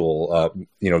actual,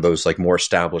 those like more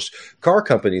established car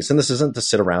companies. And this isn't to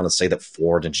sit around and say that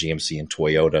Ford and GMC and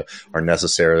Toyota are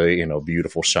necessarily,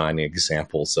 beautiful, shining examples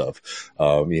examples of,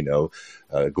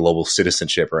 global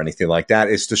citizenship or anything like that.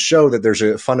 It's to show that there's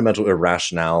a fundamental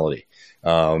irrationality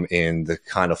in the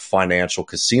kind of financial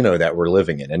casino that we're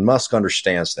living in. And Musk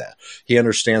understands that. He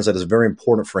understands that it's very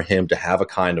important for him to have a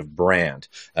kind of brand,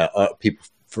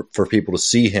 for people to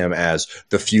see him as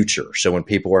the future. So when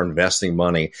people are investing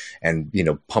money and,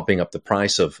 pumping up the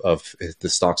price of the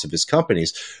stocks of his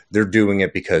companies, they're doing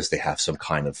it because they have some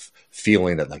kind of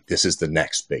feeling that like this is the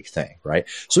next big thing, right?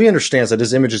 So he understands that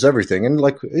his image is everything, and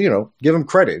give him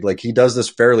credit. Like he does this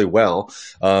fairly well,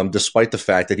 despite the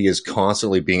fact that he is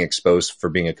constantly being exposed for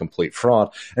being a complete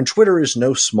fraud. And Twitter is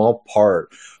no small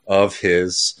part of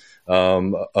his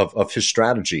of his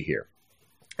strategy here.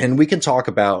 And we can talk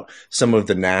about some of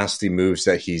the nasty moves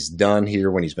that he's done here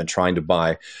when he's been trying to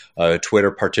buy Twitter,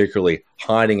 particularly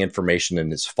hiding information in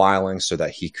his filings so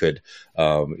that he could,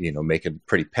 make a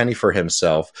pretty penny for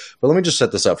himself. But let me just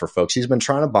set this up for folks. He's been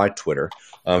trying to buy Twitter.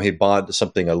 He bought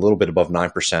something a little bit above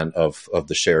 9% of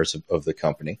the shares of the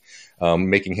company,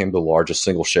 making him the largest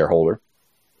single shareholder.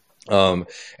 And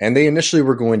they initially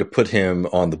were going to put him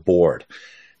on the board.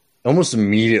 Almost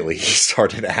immediately, he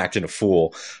started acting a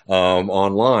fool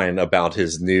online about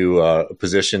his new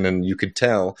position. And you could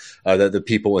tell that the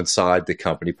people inside the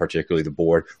company, particularly the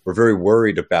board, were very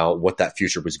worried about what that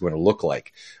future was going to look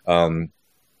like.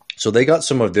 So they got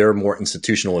some of their more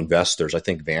institutional investors, I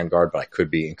think Vanguard, but I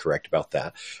could be incorrect about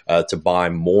that, to buy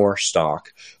more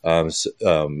stock, to sort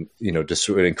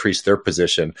of increase their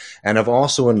position. And have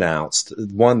also announced,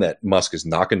 one, that Musk is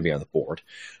not going to be on the board.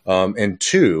 And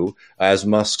two, as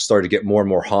Musk started to get more and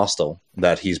more hostile,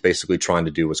 that he's basically trying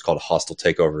to do what's called a hostile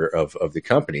takeover of the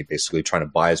company, basically trying to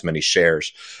buy as many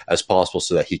shares as possible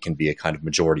so that he can be a kind of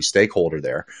majority stakeholder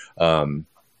there.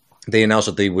 They announced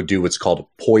that they would do what's called a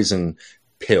poison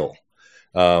pill,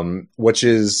 which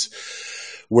is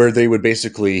where they would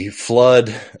basically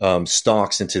flood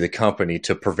stocks into the company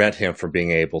to prevent him from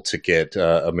being able to get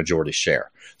a majority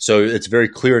share. So it's very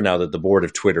clear now that the board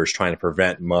of Twitter is trying to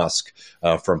prevent Musk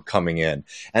from coming in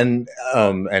and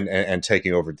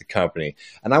taking over the company.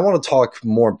 And I want to talk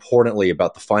more importantly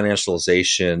about the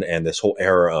financialization and this whole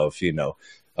era of,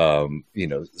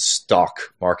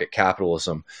 stock market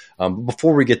capitalism.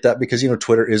 Before we get that, because,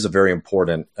 Twitter is a very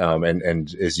important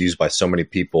and is used by so many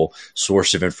people,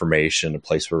 source of information, a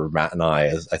place where Matt and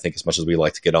I think as much as we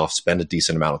like to get off, spend a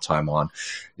decent amount of time on.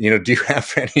 Do you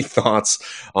have any thoughts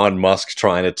on Musk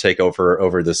trying to take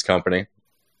over this company?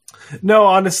 No,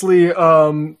 honestly,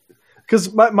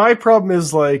 because my problem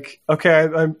is like, okay,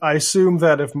 I assume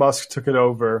that if Musk took it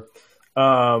over,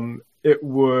 it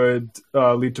would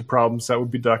lead to problems that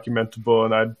would be documentable,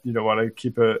 and I'd want to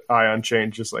keep an eye on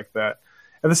changes like that.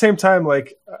 At the same time,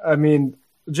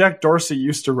 Jack Dorsey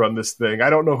used to run this thing.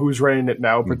 I don't know who's running it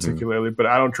now particularly, but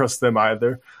I don't trust them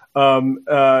either.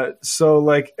 The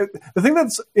thing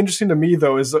that's interesting to me,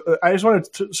 though, is I just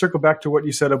wanted to circle back to what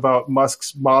you said about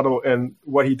Musk's model and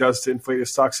what he does to inflate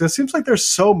his stocks. It seems like there's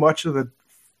so much of the,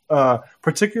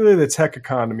 particularly the tech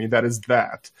economy, that is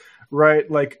that.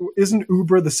 Right? Like, isn't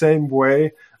Uber the same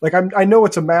way? Like, I know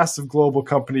it's a massive global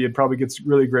company and probably gets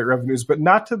really great revenues, but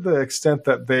not to the extent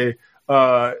that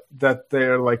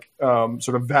they're like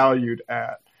sort of valued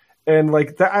at. And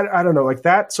like that, I don't know, like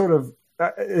that sort of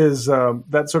is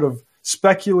that sort of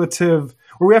speculative,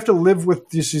 where we have to live with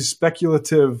these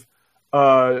speculative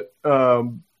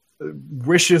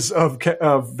wishes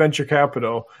of venture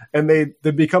capital, and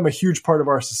they become a huge part of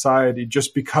our society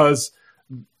just because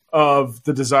of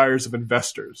the desires of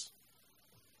investors.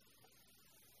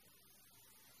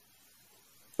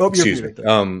 Excuse me.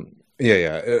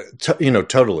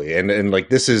 Totally. And like,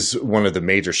 this is one of the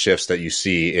major shifts that you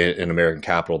see in American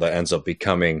capital that ends up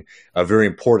becoming very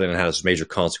important and has major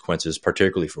consequences,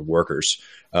 particularly for workers,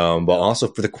 but also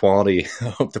for the quality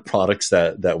of the products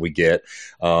that we get,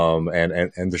 and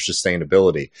their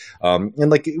sustainability.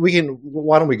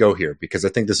 Why don't we go here? Because I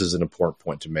think this is an important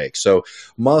point to make. So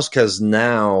Musk has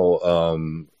now,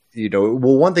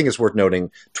 one thing is worth noting,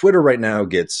 Twitter right now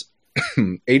gets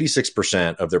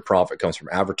 86% of their profit comes from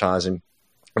advertising,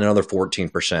 and another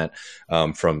 14%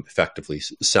 from effectively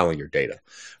selling your data,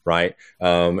 right?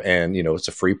 And, it's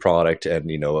a free product.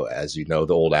 And, as you know,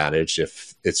 the old adage,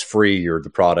 if it's free, you're the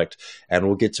product. And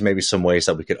we'll get to maybe some ways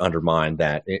that we could undermine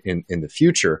that in the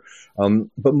future.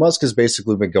 But Musk has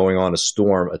basically been going on a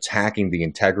storm attacking the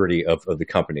integrity of the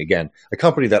company. Again, a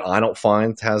company that I don't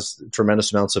find has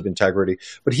tremendous amounts of integrity,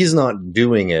 but he's not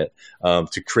doing it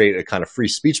to create a kind of free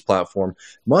speech platform.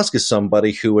 Musk is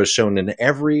somebody who has shown in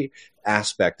every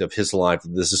aspect of his life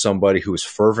that this is somebody who is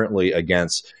fervently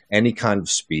against any kind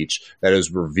of speech that is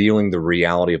revealing the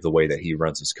reality of the way that he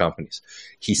runs his companies.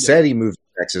 He said he moved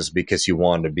to Texas because he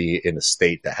wanted to be in a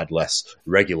state that had less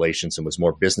regulations and was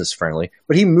more business friendly.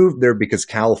 But he moved there because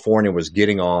California was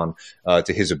getting on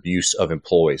to his abuse of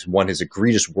employees. One, his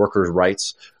egregious workers'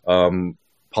 rights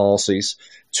policies,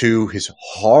 to his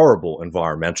horrible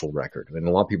environmental record. And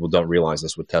a lot of people don't realize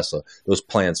this with Tesla. Those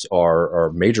plants are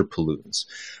major pollutants.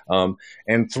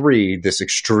 And three, this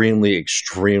extremely,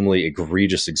 extremely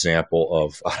egregious example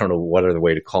of, I don't know what other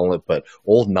way to call it, but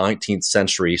old 19th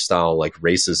century style like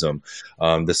racism.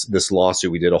 This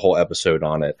lawsuit, we did a whole episode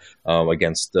on it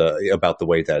against about the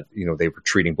way that they were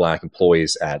treating black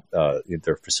employees at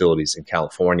their facilities in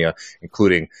California,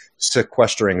 including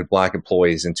sequestering black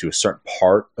employees into a certain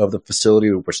part of the facility,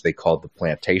 which they called the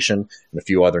plantation, and a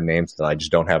few other names that I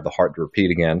just don't have the heart to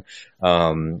repeat again.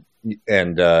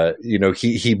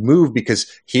 He moved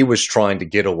because he was trying to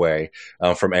get away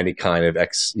from any kind of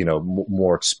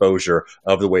more exposure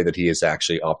of the way that he is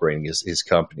actually operating his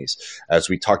companies. As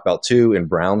we talked about too in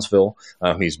Brownsville,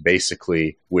 he's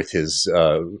basically with his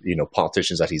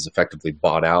politicians that he's effectively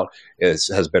bought out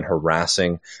has been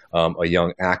harassing a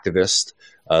young activist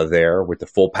there with the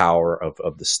full power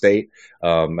of the state.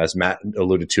 As Matt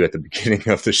alluded to at the beginning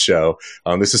of the show,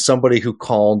 this is somebody who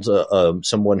called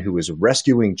someone who was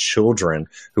rescuing children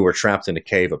who were trapped in a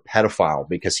cave a pedophile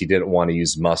because he didn't want to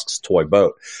use Musk's toy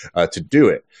boat to do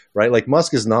it. Right? Like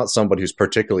Musk is not somebody who's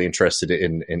particularly interested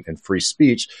in free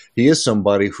speech. He is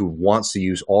somebody who wants to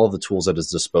use all of the tools at his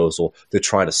disposal to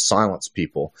try to silence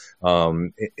people.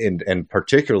 And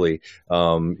particularly,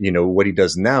 what he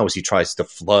does now is he tries to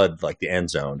flood like the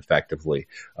end zone effectively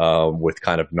with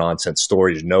kind of nonsense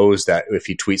stories. Knows that if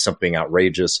he tweets something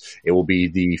outrageous, it will be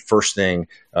the first thing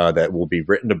that will be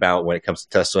written about when it comes to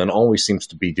Tesla, and always seems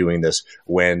to be doing this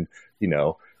when,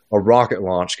 a rocket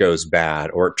launch goes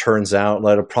bad, or it turns out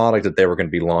that a product that they were going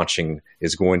to be launching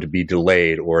is going to be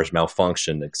delayed or is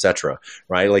malfunctioned, etc.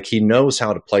 Right? Like he knows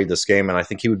how to play this game, and I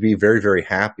think he would be very, very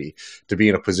happy to be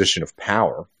in a position of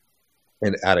power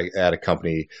and at a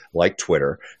company like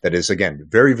Twitter that is, again,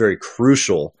 very, very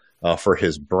crucial for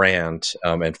his brand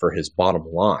and for his bottom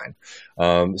line,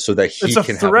 so that he can. It's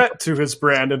a threat to his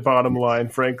brand and bottom line,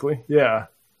 frankly. Yeah.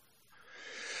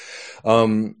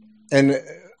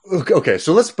 Okay,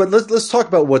 so let's talk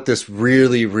about what this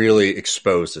really, really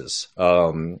exposes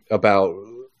about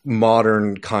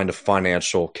modern kind of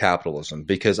financial capitalism,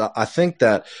 because I think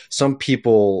that some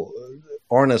people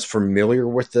aren't as familiar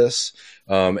with this,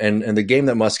 and the game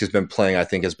that Musk has been playing, I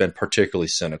think, has been particularly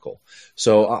cynical.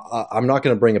 So I'm not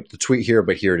going to bring up the tweet here,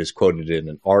 but here it is quoted in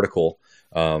an article.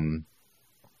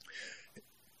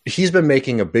 He's been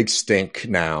making a big stink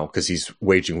now because he's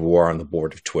waging war on the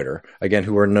board of Twitter, again,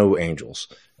 who are no angels.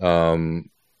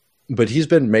 But he's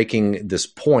been making this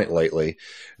point lately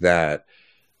that,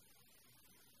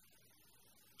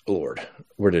 Lord,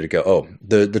 where did it go? Oh,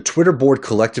 the Twitter board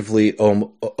collectively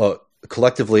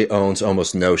owns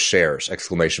almost no shares, !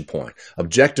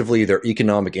 Objectively, their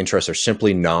economic interests are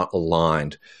simply not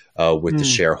aligned with the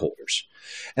shareholders.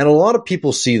 And a lot of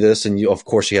people see this, and of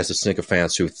course he has a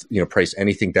sycophants who praise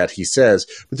anything that he says.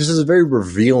 But this is a very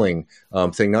revealing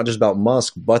thing, not just about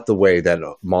Musk, but the way that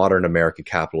modern American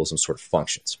capitalism sort of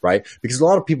functions, right? Because a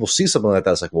lot of people see something like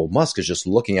that, it's like, well, Musk is just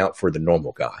looking out for the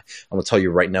normal guy. I'm going to tell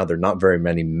you right now, there are not very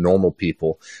many normal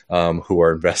people who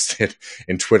are invested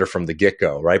in Twitter from the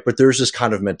get-go, right? But there's this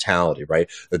kind of mentality, right,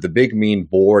 that the big mean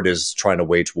board is trying to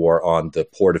wage war on the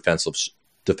poor defenseless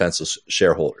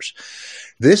shareholders.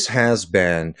 This has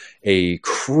been a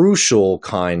crucial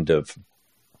kind of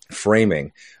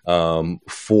framing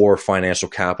for financial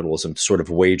capitalism to sort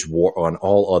of wage war on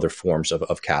all other forms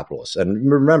of capitalists.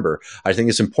 And remember, I think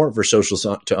it's important for socialists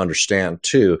to understand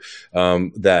too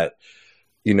that,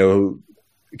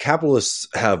 capitalists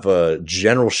have a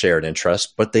general shared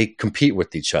interest, but they compete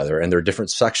with each other, and there are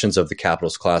different sections of the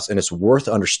capitalist class, and it's worth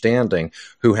understanding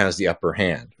who has the upper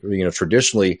hand.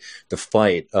 Traditionally, the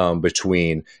fight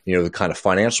between, the kind of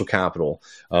financial capital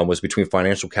was between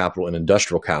financial capital and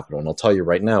industrial capital. And I'll tell you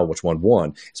right now which one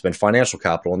won. It's been financial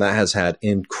capital, and that has had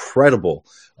incredible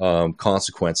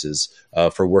consequences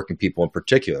for working people in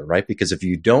particular, right? Because if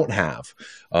you don't have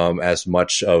as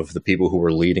much of the people who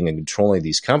are leading and controlling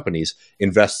these companies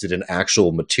invested in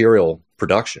actual material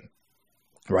production,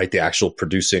 right? The actual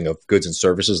producing of goods and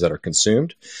services that are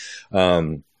consumed.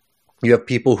 You have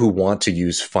people who want to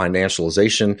use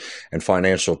financialization and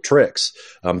financial tricks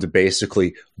to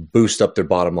basically boost up their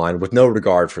bottom line with no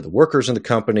regard for the workers in the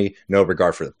company, no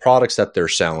regard for the products that they're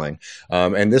selling.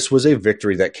 And this was a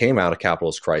victory that came out of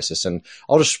capitalist crisis. And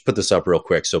I'll just put this up real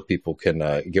quick so people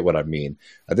can get what I mean.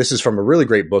 This is from a really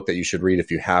great book that you should read if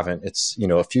you haven't. It's,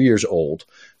 a few years old,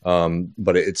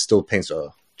 but it still paints,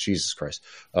 Jesus Christ,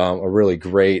 a really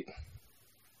great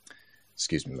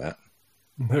Excuse me, Matt.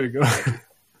 There you go.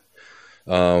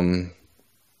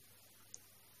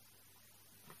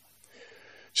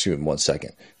 Excuse me 1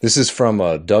 second. This is from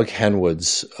Doug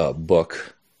Henwood's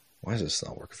book. Why is this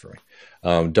not working for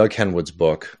me? Doug Henwood's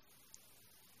book,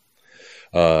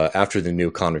 After the New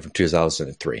Economy from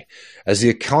 2003. As the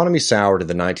economy soured in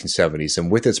the 1970s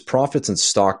and with its profits and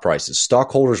stock prices,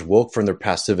 stockholders woke from their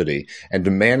passivity and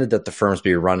demanded that the firms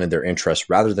be run in their interests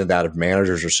rather than that of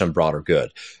managers or some broader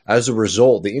good. As a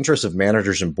result, the interests of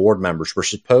managers and board members were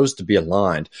supposed to be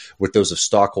aligned with those of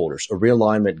stockholders, a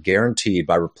realignment guaranteed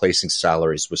by replacing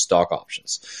salaries with stock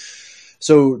options.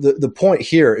 So the point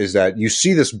here is that you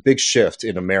see this big shift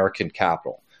in American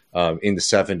capital in the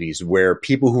 70s, where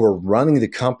people who are running the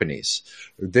companies,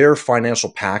 their financial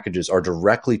packages are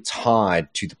directly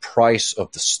tied to the price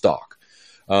of the stock.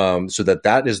 So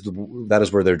that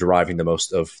is where they're deriving the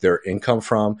most of their income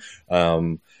from,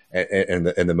 and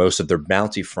the most of their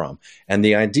bounty from. And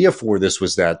the idea for this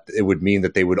was that it would mean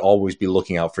that they would always be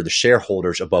looking out for the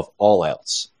shareholders above all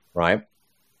else, right?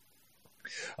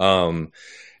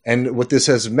 And what this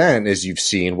has meant is you've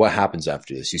seen what happens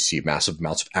after this. You see massive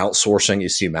amounts of outsourcing. You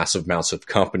see massive amounts of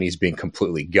companies being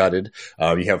completely gutted.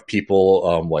 You have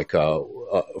people like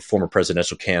former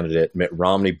presidential candidate Mitt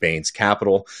Romney, Bain's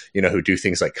Capital, who do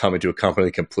things like come into a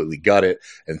company, completely gut it,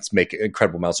 and make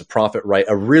incredible amounts of profit, right?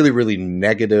 A really, really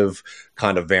negative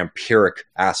kind of vampiric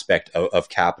aspect of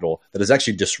capital that is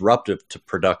actually disruptive to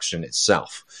production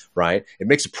itself, right? It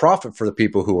makes a profit for the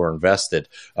people who are invested,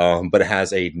 but it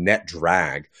has a net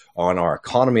drag on our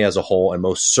economy as a whole, and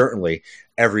most certainly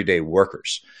everyday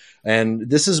workers. And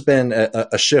this has been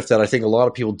a shift that I think a lot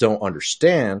of people don't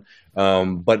understand,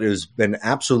 but it has been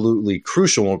absolutely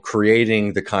crucial in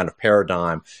creating the kind of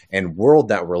paradigm and world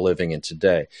that we're living in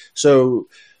today. So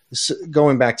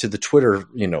going back to the Twitter,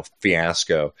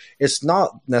 fiasco, it's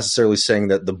not necessarily saying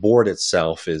that the board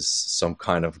itself is some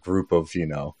kind of group of,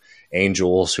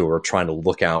 angels who are trying to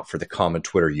look out for the common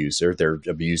Twitter user. They're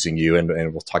abusing you,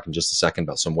 and we'll talk in just a second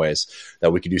about some ways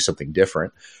that we could do something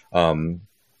different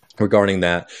regarding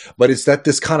that. But it's that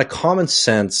this kind of common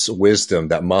sense wisdom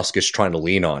that Musk is trying to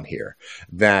lean on here,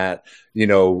 that,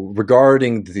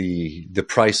 regarding the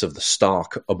price of the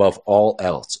stock above all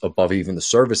else, above even the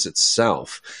service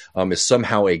itself, is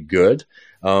somehow a good,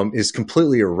 is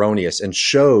completely erroneous and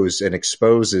shows and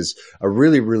exposes a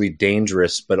really, really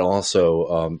dangerous, but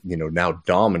also, now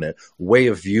dominant way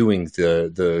of viewing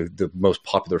the most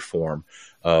popular form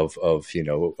of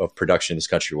production in this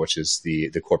country, which is the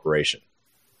corporation.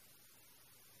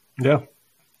 Yeah.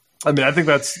 I mean, I think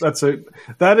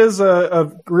that is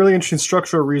a really interesting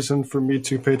structural reason for me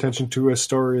to pay attention to a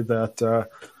story that,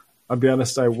 I'll be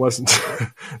honest, I wasn't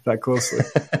that closely.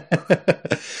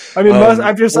 I mean,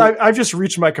 I've just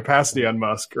reached my capacity on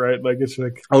Musk, right? Like, it's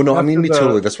like, oh no, I mean, me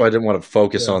totally. That's why I didn't want to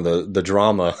focus on the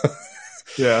drama.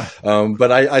 Yeah.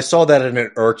 But I saw that and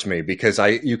it irked me because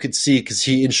you could see, because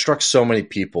he instructs so many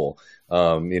people,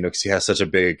 because he has such a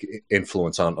big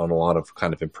influence on a lot of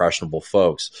kind of impressionable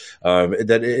folks,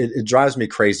 that it drives me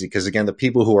crazy. Because again, the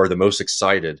people who are the most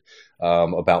excited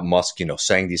about Musk,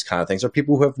 saying these kind of things are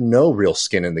people who have no real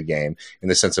skin in the game in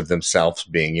the sense of themselves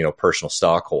being, personal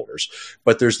stockholders.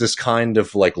 But there's this kind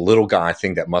of like little guy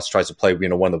thing that Musk tries to play,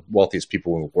 one of the wealthiest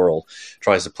people in the world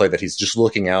tries to play, that he's just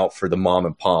looking out for the mom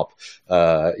and pop,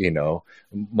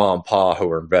 mom and pa who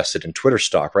are invested in Twitter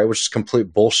stock, right? Which is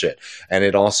complete bullshit. And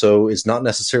it also is not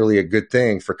necessarily a good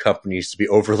thing for companies to be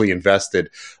overly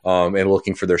invested and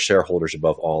looking for their shareholders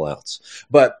above all else.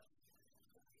 But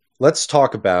let's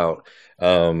talk about,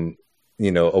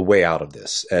 a way out of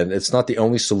this. And it's not the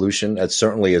only solution. It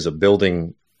certainly is a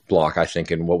building block, I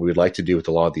think, in what we would like to do with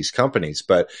a lot of these companies.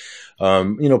 But,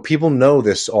 people know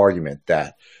this argument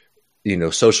that,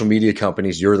 social media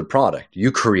companies, you're the product.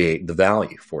 You create the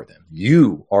value for them.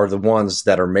 You are the ones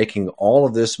that are making all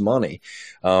of this money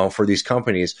for these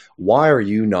companies. Why are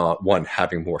you not, one,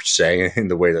 having more say in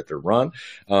the way that they're run,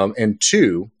 and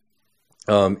two,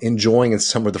 enjoying in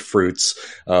some of the fruits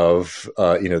of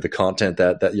the content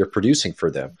that you're producing for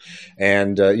them?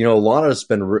 And a lot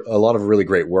of really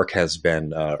great work has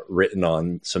been written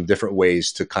on some different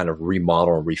ways to kind of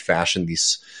remodel and refashion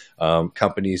these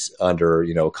companies under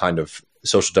kind of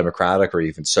social democratic or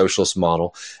even socialist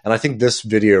model. And I think this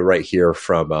video right here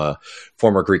from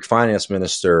former Greek finance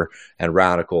minister and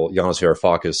radical Yanis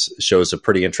Varoufakis shows a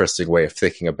pretty interesting way of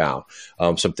thinking about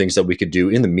some things that we could do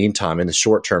in the meantime, in the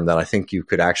short term, that I think you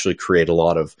could actually create a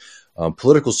lot of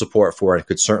political support for, and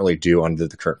could certainly do under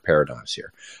the current paradigms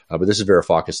here. But this is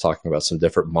Varoufakis talking about some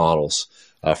different models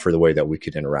for the way that we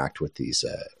could interact with these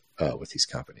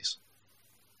companies.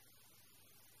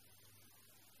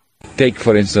 take,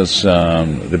 for instance,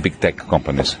 the big tech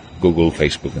companies, Google,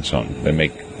 Facebook, and so on. They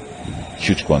make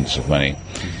huge quantities of money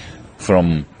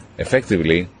from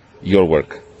effectively your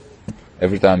work.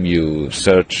 Every time you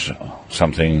search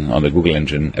something on the Google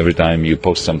engine, every time you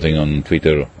post something on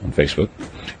Twitter, on Facebook,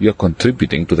 you're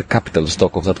contributing to the capital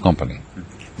stock of that company.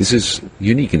 This is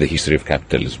unique in the history of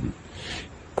capitalism.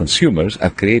 Consumers are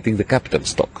creating the capital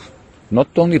stock, not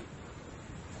only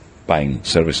buying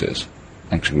services.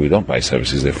 Actually, we don't buy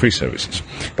services, they're free services.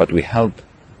 But we help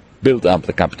build up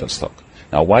the capital stock.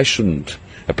 Now, why shouldn't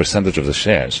a percentage of the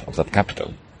shares of that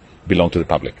capital belong to the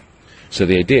public? So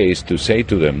the idea is to say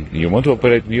to them, you want to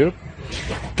operate in Europe?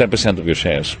 10% of your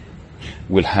shares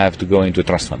will have to go into a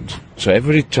trust fund. So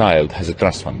every child has a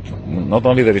trust fund, not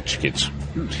only the rich kids.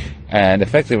 And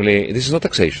effectively, this is not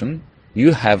taxation.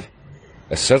 You have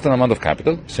a certain amount of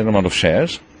capital, a certain amount of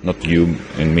shares, not you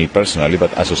and me personally,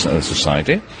 but as a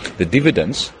society. The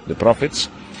dividends, the profits,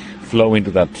 flow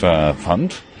into that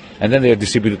fund, and then they are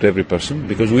distributed to every person,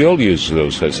 because we all use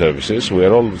those services. We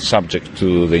are all subject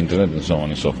to the internet and so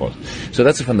on and so forth. So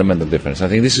that's a fundamental difference. I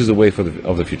think this is the way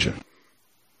of the future.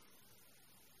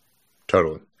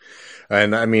 Totally.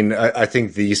 And I mean, I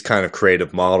think these kind of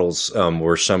creative models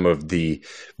were some of the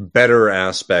better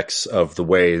aspects of the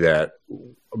way that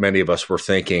many of us were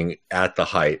thinking at the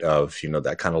height of,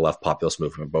 that kind of left populist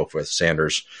movement, both with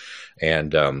Sanders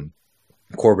and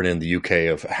Corbyn in the UK,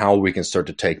 of how we can start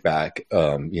to take back,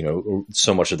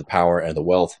 so much of the power and the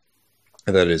wealth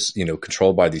that is,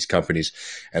 controlled by these companies,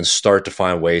 and start to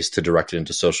find ways to direct it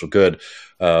into social good,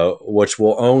 which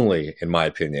will only, in my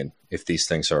opinion, if these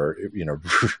things are,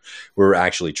 were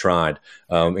actually tried,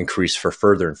 increase for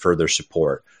further and further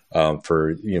support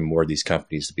for more of these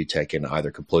companies to be taken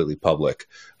either completely public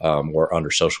or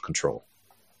under social control.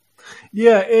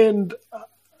 Yeah, and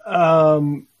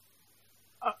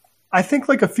I think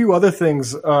like a few other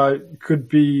things could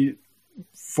be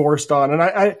forced on, and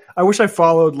I wish I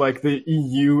followed like the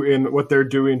EU in what they're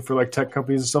doing for like tech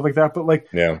companies and stuff like that. But like,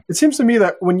 It seems to me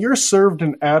that when you're served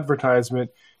an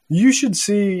advertisement, you should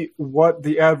see what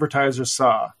the advertiser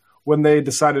saw when they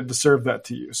decided to serve that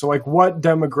to you. So like what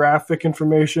demographic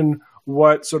information,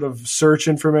 what sort of search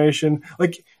information,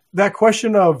 like that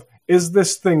question of, is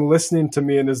this thing listening to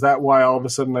me? And is that why all of a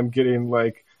sudden I'm getting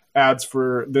like ads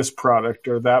for this product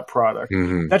or that product?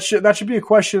 Mm-hmm. That should be a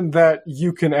question that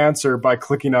you can answer by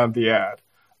clicking on the ad,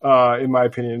 in my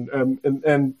opinion.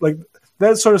 And like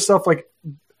that sort of stuff, like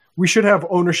we should have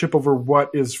ownership over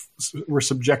what we're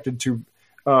subjected to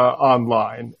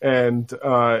online, and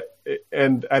I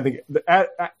think the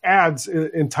ads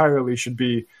entirely should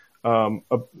be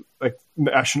like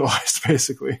nationalized,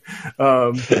 basically.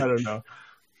 I don't know.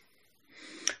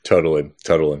 Totally.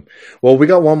 Well, we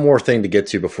got one more thing to get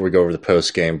to before we go over the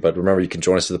post game, but remember, you can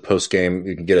join us at the post game.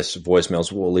 You can get us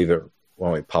voicemails. We'll leave it. Why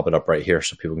don't we pop it up right here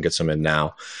so people can get some in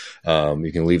now?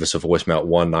 You can leave us a voicemail at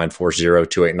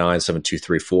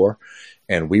 1-940-289-7234.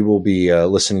 And we will be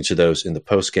listening to those in the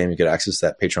post game. You get access to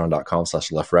that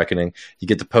patreon.com/leftreckoning. You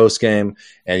get the post game,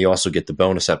 and you also get the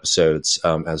bonus episodes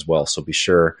as well. So be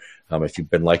sure, if you've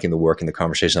been liking the work and the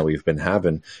conversation that we've been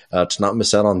having, to not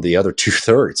miss out on the other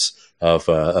 2/3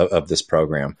 of this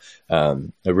program.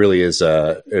 It really is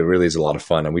a lot of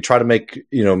fun, and we try to make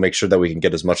sure that we can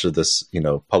get as much of this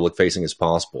public facing as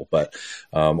possible. But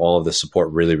all of this support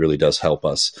really, really does help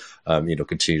us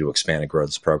continue to expand and grow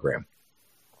this program.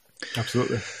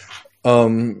 Absolutely.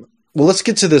 Well, let's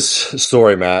get to this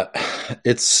story, Matt.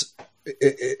 It's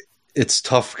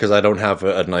tough because I don't have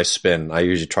a nice spin. I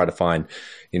usually try to find,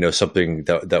 something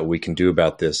that we can do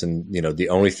about this. And, the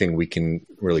only thing we can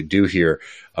really do here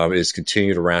is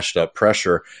continue to ratchet up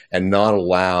pressure and not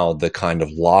allow the kind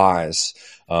of lies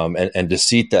and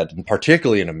deceit that,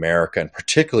 particularly in America, and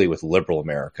particularly with liberal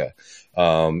America,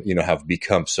 have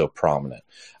become so prominent.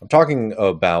 I'm talking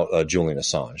about Julian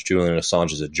Assange. Julian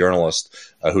Assange is a journalist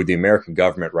who the American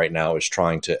government right now is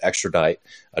trying to extradite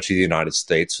to the United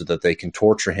States so that they can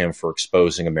torture him for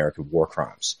exposing American war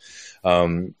crimes.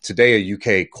 Today, a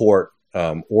UK court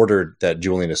ordered that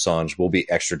Julian Assange will be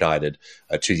extradited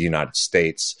to the United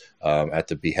States at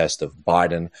the behest of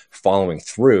Biden, following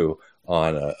through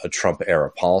on a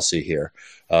Trump-era policy here.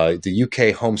 The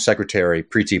UK Home Secretary,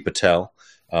 Priti Patel,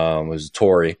 who's a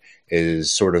Tory,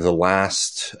 is sort of the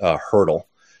last hurdle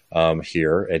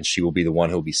here, and she will be the one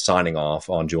who will be signing off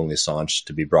on Julian Assange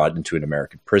to be brought into an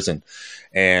American prison.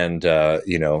 And, I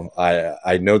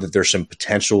know that there's some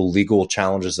potential legal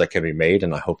challenges that can be made,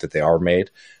 and I hope that they are made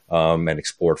and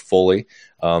explored fully,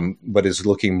 but is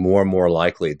looking more and more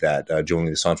likely that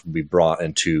Julian Assange will be brought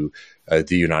into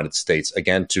the United States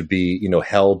again to be,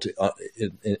 held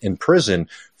in prison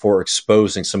for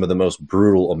exposing some of the most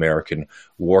brutal American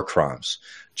war crimes.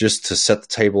 Just to set the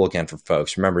table again for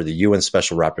folks, remember the UN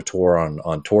Special Rapporteur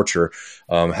on torture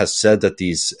has said that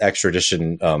this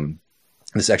extradition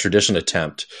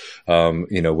attempt,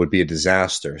 would be a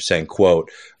disaster, saying, quote,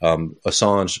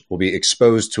 Assange will be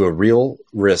exposed to a real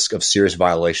risk of serious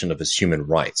violation of his human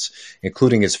rights,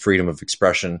 including his freedom of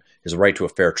expression, his right to a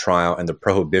fair trial, and the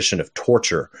prohibition of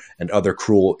torture and other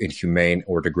cruel, inhumane,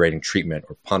 or degrading treatment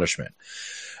or punishment.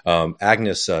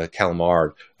 Agnes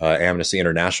Callamard, Amnesty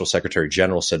International Secretary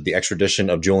General, said the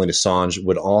extradition of Julian Assange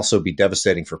would also be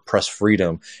devastating for press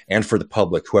freedom and for the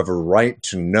public who have a right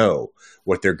to know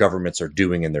what their governments are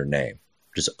doing in their name,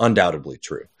 which is undoubtedly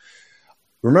true.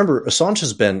 Remember, Assange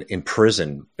has been in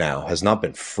prison now, has not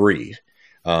been freed,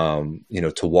 to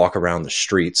walk around the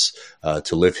streets,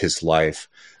 to live his life,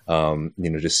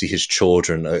 to see his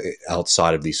children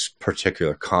outside of these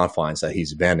particular confines that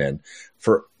he's been in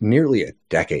for nearly a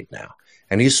decade now.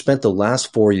 And he's spent the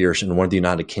last 4 years in one of the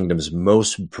United Kingdom's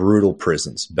most brutal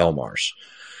prisons, Belmarsh.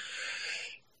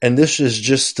 And this is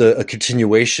just a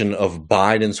continuation of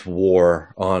Biden's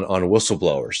war on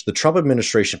whistleblowers. The Trump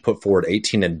administration put forward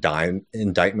 18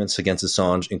 indictments against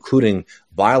Assange, including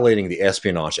violating the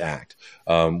Espionage Act,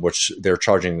 which they're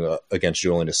charging against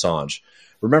Julian Assange.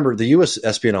 Remember, the U.S.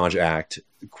 Espionage Act,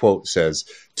 quote, says,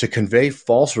 to convey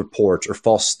false reports or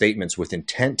false statements with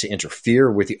intent to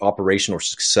interfere with the operation or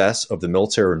success of the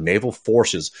military or naval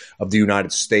forces of the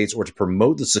United States, or to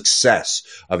promote the success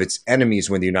of its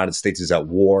enemies when the United States is at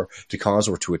war, to cause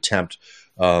or to attempt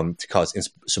to cause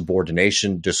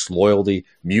insubordination, disloyalty,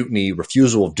 mutiny,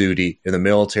 refusal of duty in the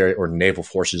military or naval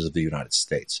forces of the United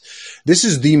States. This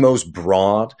is the most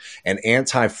broad and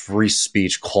anti-free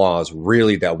speech clause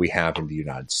really that we have in the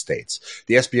United States.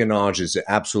 The espionage is an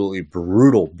absolutely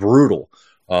brutal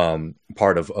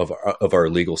part of our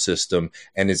legal system,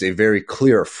 and is a very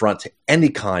clear affront to any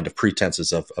kind of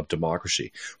pretenses of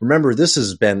democracy. Remember, this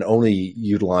has been only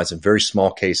utilized in very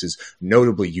small cases.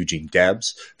 Notably, Eugene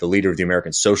Debs, the leader of the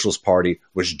American Socialist Party,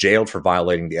 was jailed for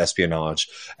violating the Espionage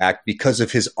Act because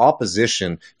of his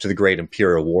opposition to the Great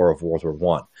Imperial War of World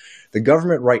War I. The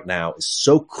government right now is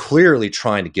so clearly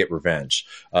trying to get revenge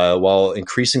while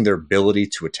increasing their ability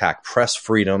to attack press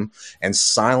freedom and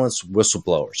silence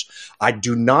whistleblowers. I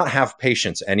do not have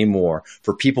patience anymore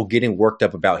for people getting worked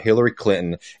up about Hillary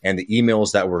Clinton and the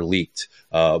emails that were leaked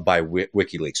by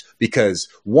WikiLeaks. Because,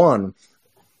 one,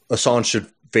 Assange should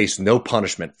face no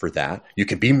punishment for that. You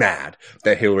can be mad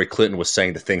that Hillary Clinton was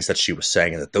saying the things that she was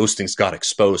saying and that those things got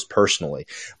exposed personally.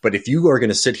 But if you are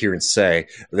going to sit here and say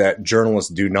that journalists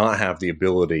do not have the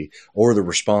ability or the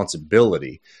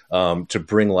responsibility to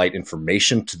bring light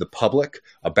information to the public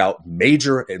about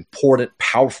major, important,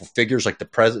 powerful figures like the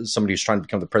president, somebody who's trying to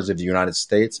become the president of the United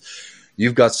States,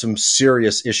 you've got some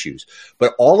serious issues.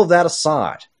 But all of that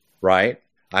aside, right?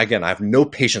 Again, I have no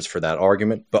patience for that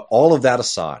argument, but all of that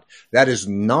aside, that is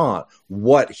not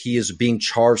what he is being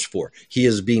charged for. He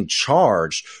is being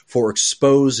charged for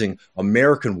exposing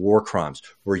American war crimes,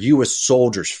 where U.S.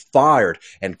 soldiers fired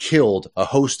and killed a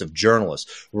host of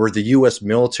journalists, where the U.S.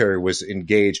 military was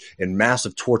engaged in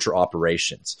massive torture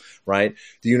operations, right?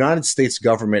 The United States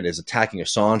government is attacking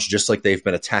Assange just like they've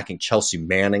been attacking Chelsea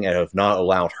Manning and have not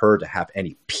allowed her to have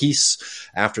any peace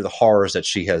after the horrors that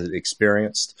she has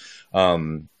experienced.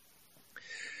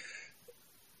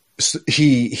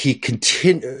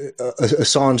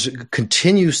 Assange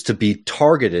continues to be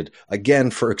targeted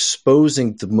again for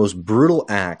exposing the most brutal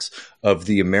acts of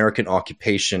the American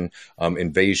occupation,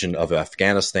 invasion of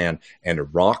Afghanistan and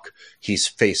Iraq. He's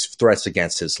faced threats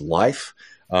against his life.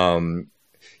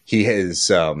 He's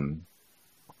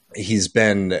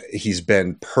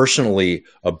been personally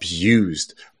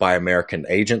abused by American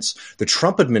agents. The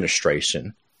Trump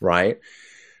administration, right,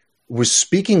 was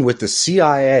speaking with the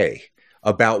CIA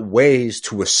about ways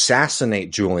to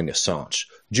assassinate Julian Assange.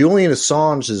 Julian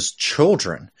Assange's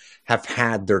children have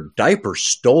had their diapers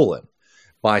stolen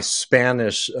by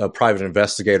Spanish private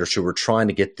investigators who were trying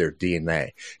to get their DNA.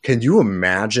 Can you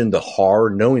imagine the horror,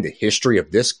 knowing the history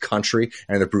of this country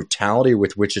and the brutality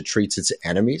with which it treats its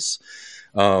enemies?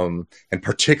 And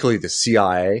particularly the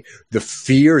CIA, the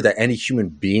fear that any human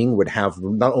being would have,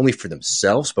 not only for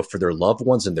themselves, but for their loved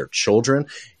ones and their children.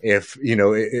 If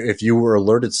you were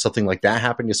alerted to something like that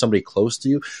happening to somebody close to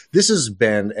you, this has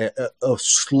been a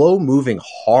slow moving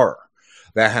horror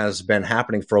that has been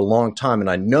happening for a long time. And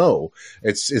I know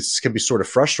it's can be sort of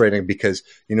frustrating because,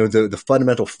 the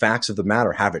fundamental facts of the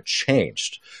matter haven't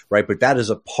changed, right? But that is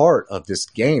a part of this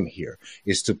game here,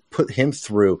 is to put him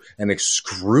through an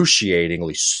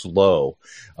excruciatingly slow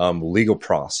legal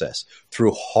process,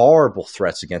 through horrible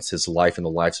threats against his life and the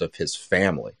lives of his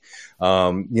family,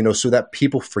 so that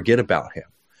people forget about him.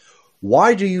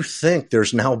 Why do you think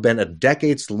there's now been a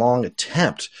decades-long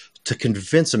attempt to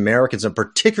convince Americans, and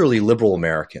particularly liberal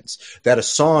Americans, that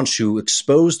Assange, who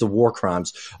exposed the war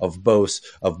crimes of both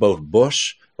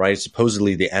Bush, right,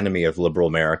 supposedly the enemy of liberal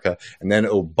America, and then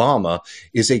Obama,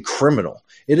 is a criminal?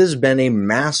 It has been a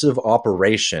massive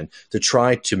operation to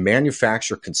try to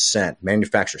manufacture consent,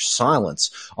 manufacture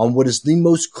silence on what is the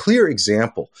most clear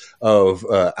example of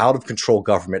out-of-control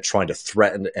government trying to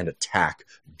threaten and attack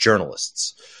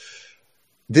journalists.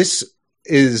 This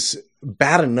is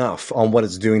bad enough on what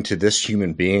it's doing to this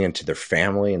human being and to their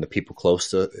family and the people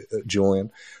close to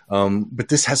Julian. But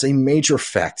this has a major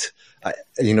effect.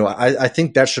 I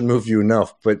think that should move you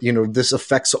enough. But, this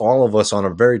affects all of us on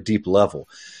a very deep level.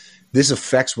 This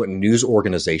affects what news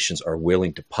organizations are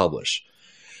willing to publish.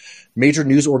 Major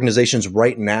news organizations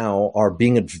right now are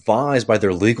being advised by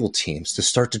their legal teams to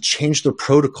start to change their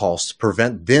protocols to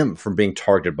prevent them from being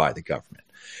targeted by the government.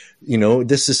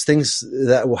 This is things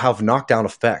that will have knockdown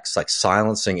effects, like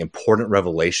silencing important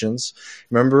revelations.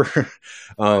 Remember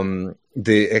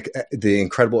the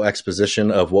incredible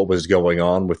exposition of what was going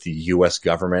on with the U.S.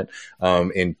 government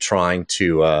in trying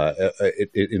to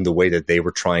in the way that they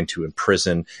were trying to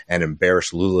imprison and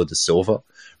embarrass Lula da Silva,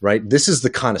 right? This is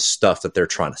the kind of stuff that they're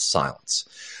trying to silence.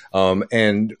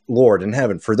 And Lord in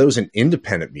heaven, for those in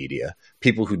independent media,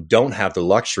 people who don't have the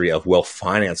luxury of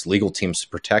well-financed legal teams to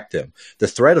protect them, the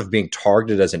threat of being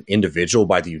targeted as an individual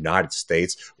by the United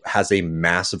States has a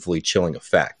massively chilling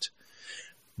effect.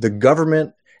 The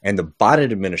government and the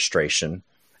Biden administration,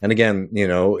 and again,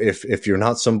 if you're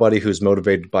not somebody who's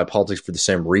motivated by politics for the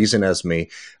same reason as me,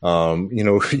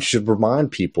 you should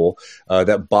remind people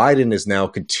that Biden is now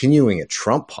continuing a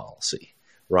Trump policy.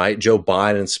 Right? Joe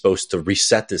Biden is supposed to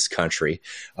reset this country.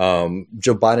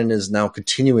 Joe Biden is now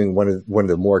continuing one of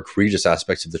the more egregious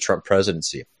aspects of the Trump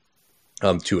presidency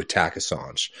to attack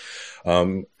Assange.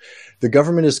 The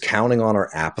government is counting on our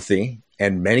apathy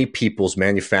and many people's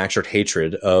manufactured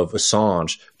hatred of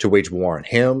Assange to wage war on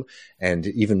him, and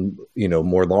even,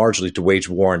 more largely to wage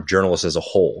war on journalists as a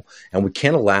whole. And we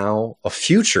can't allow a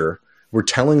future where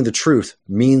telling the truth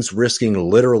means risking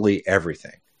literally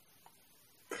everything.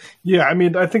 Yeah, I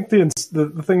think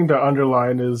the thing to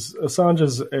underline is Assange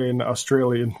is an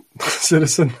Australian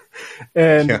citizen,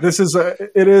 and this is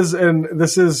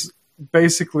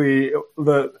basically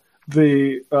the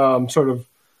sort of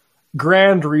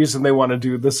grand reason they want to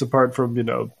do this, apart from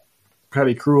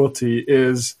petty cruelty,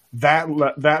 is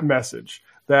that message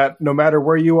that no matter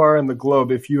where you are in the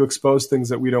globe, if you expose things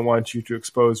that we don't want you to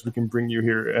expose, we can bring you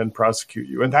here and prosecute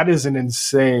you, and that is an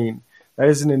insane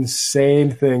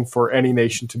thing for any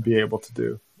nation to be able to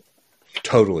do.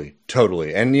 Totally.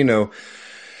 And,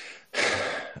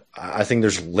 I think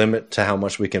there's a limit to how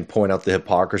much we can point out the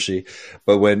hypocrisy.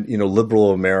 But when, liberal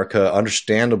America,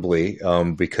 understandably,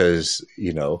 because,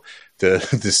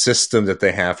 the system that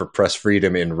they have for press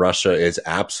freedom in Russia is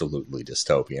absolutely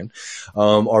dystopian,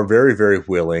 are very, very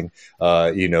willing,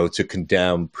 to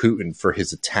condemn Putin for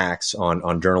his attacks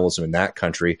on journalism in that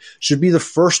country, should be the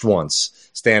first ones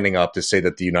standing up to say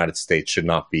that the United States should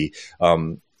not be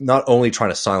not only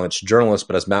trying to silence journalists,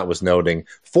 but as Matt was noting,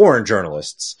 foreign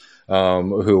journalists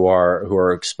who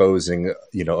are exposing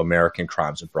American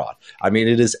crimes abroad.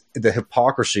 The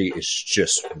hypocrisy is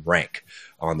just rank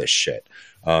on this shit.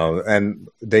 And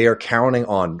they are counting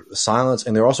on silence,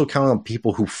 and they're also counting on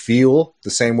people who feel the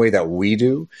same way that we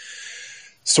do,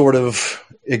 sort of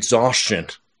exhaustion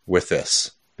with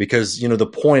this. Because, the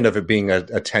point of it being a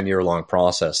 10-year-long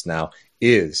process now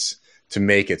is to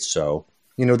make it so,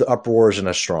 the uproar isn't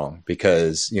as strong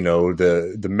because,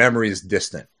 the memory is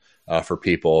distant for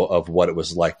people of what it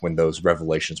was like when those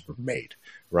revelations were made,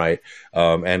 right?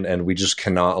 And we just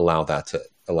cannot allow that to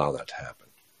happen.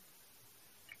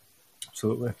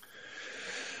 Absolutely.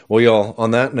 Well, y'all,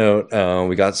 on that note,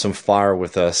 we got some fire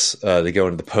with us to go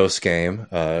into the post game.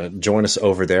 Join us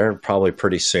over there probably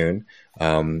pretty soon.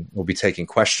 We'll be taking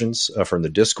questions from the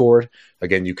Discord.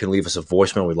 Again, you can leave us a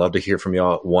voicemail. We'd love to hear from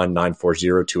y'all at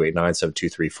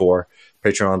 1-940-289-7234.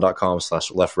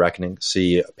 Patreon.com/leftreckoning.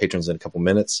 See patrons in a couple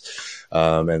minutes.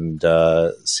 And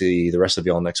see the rest of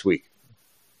y'all next week.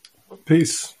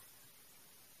 Peace.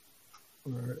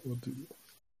 All right, we'll do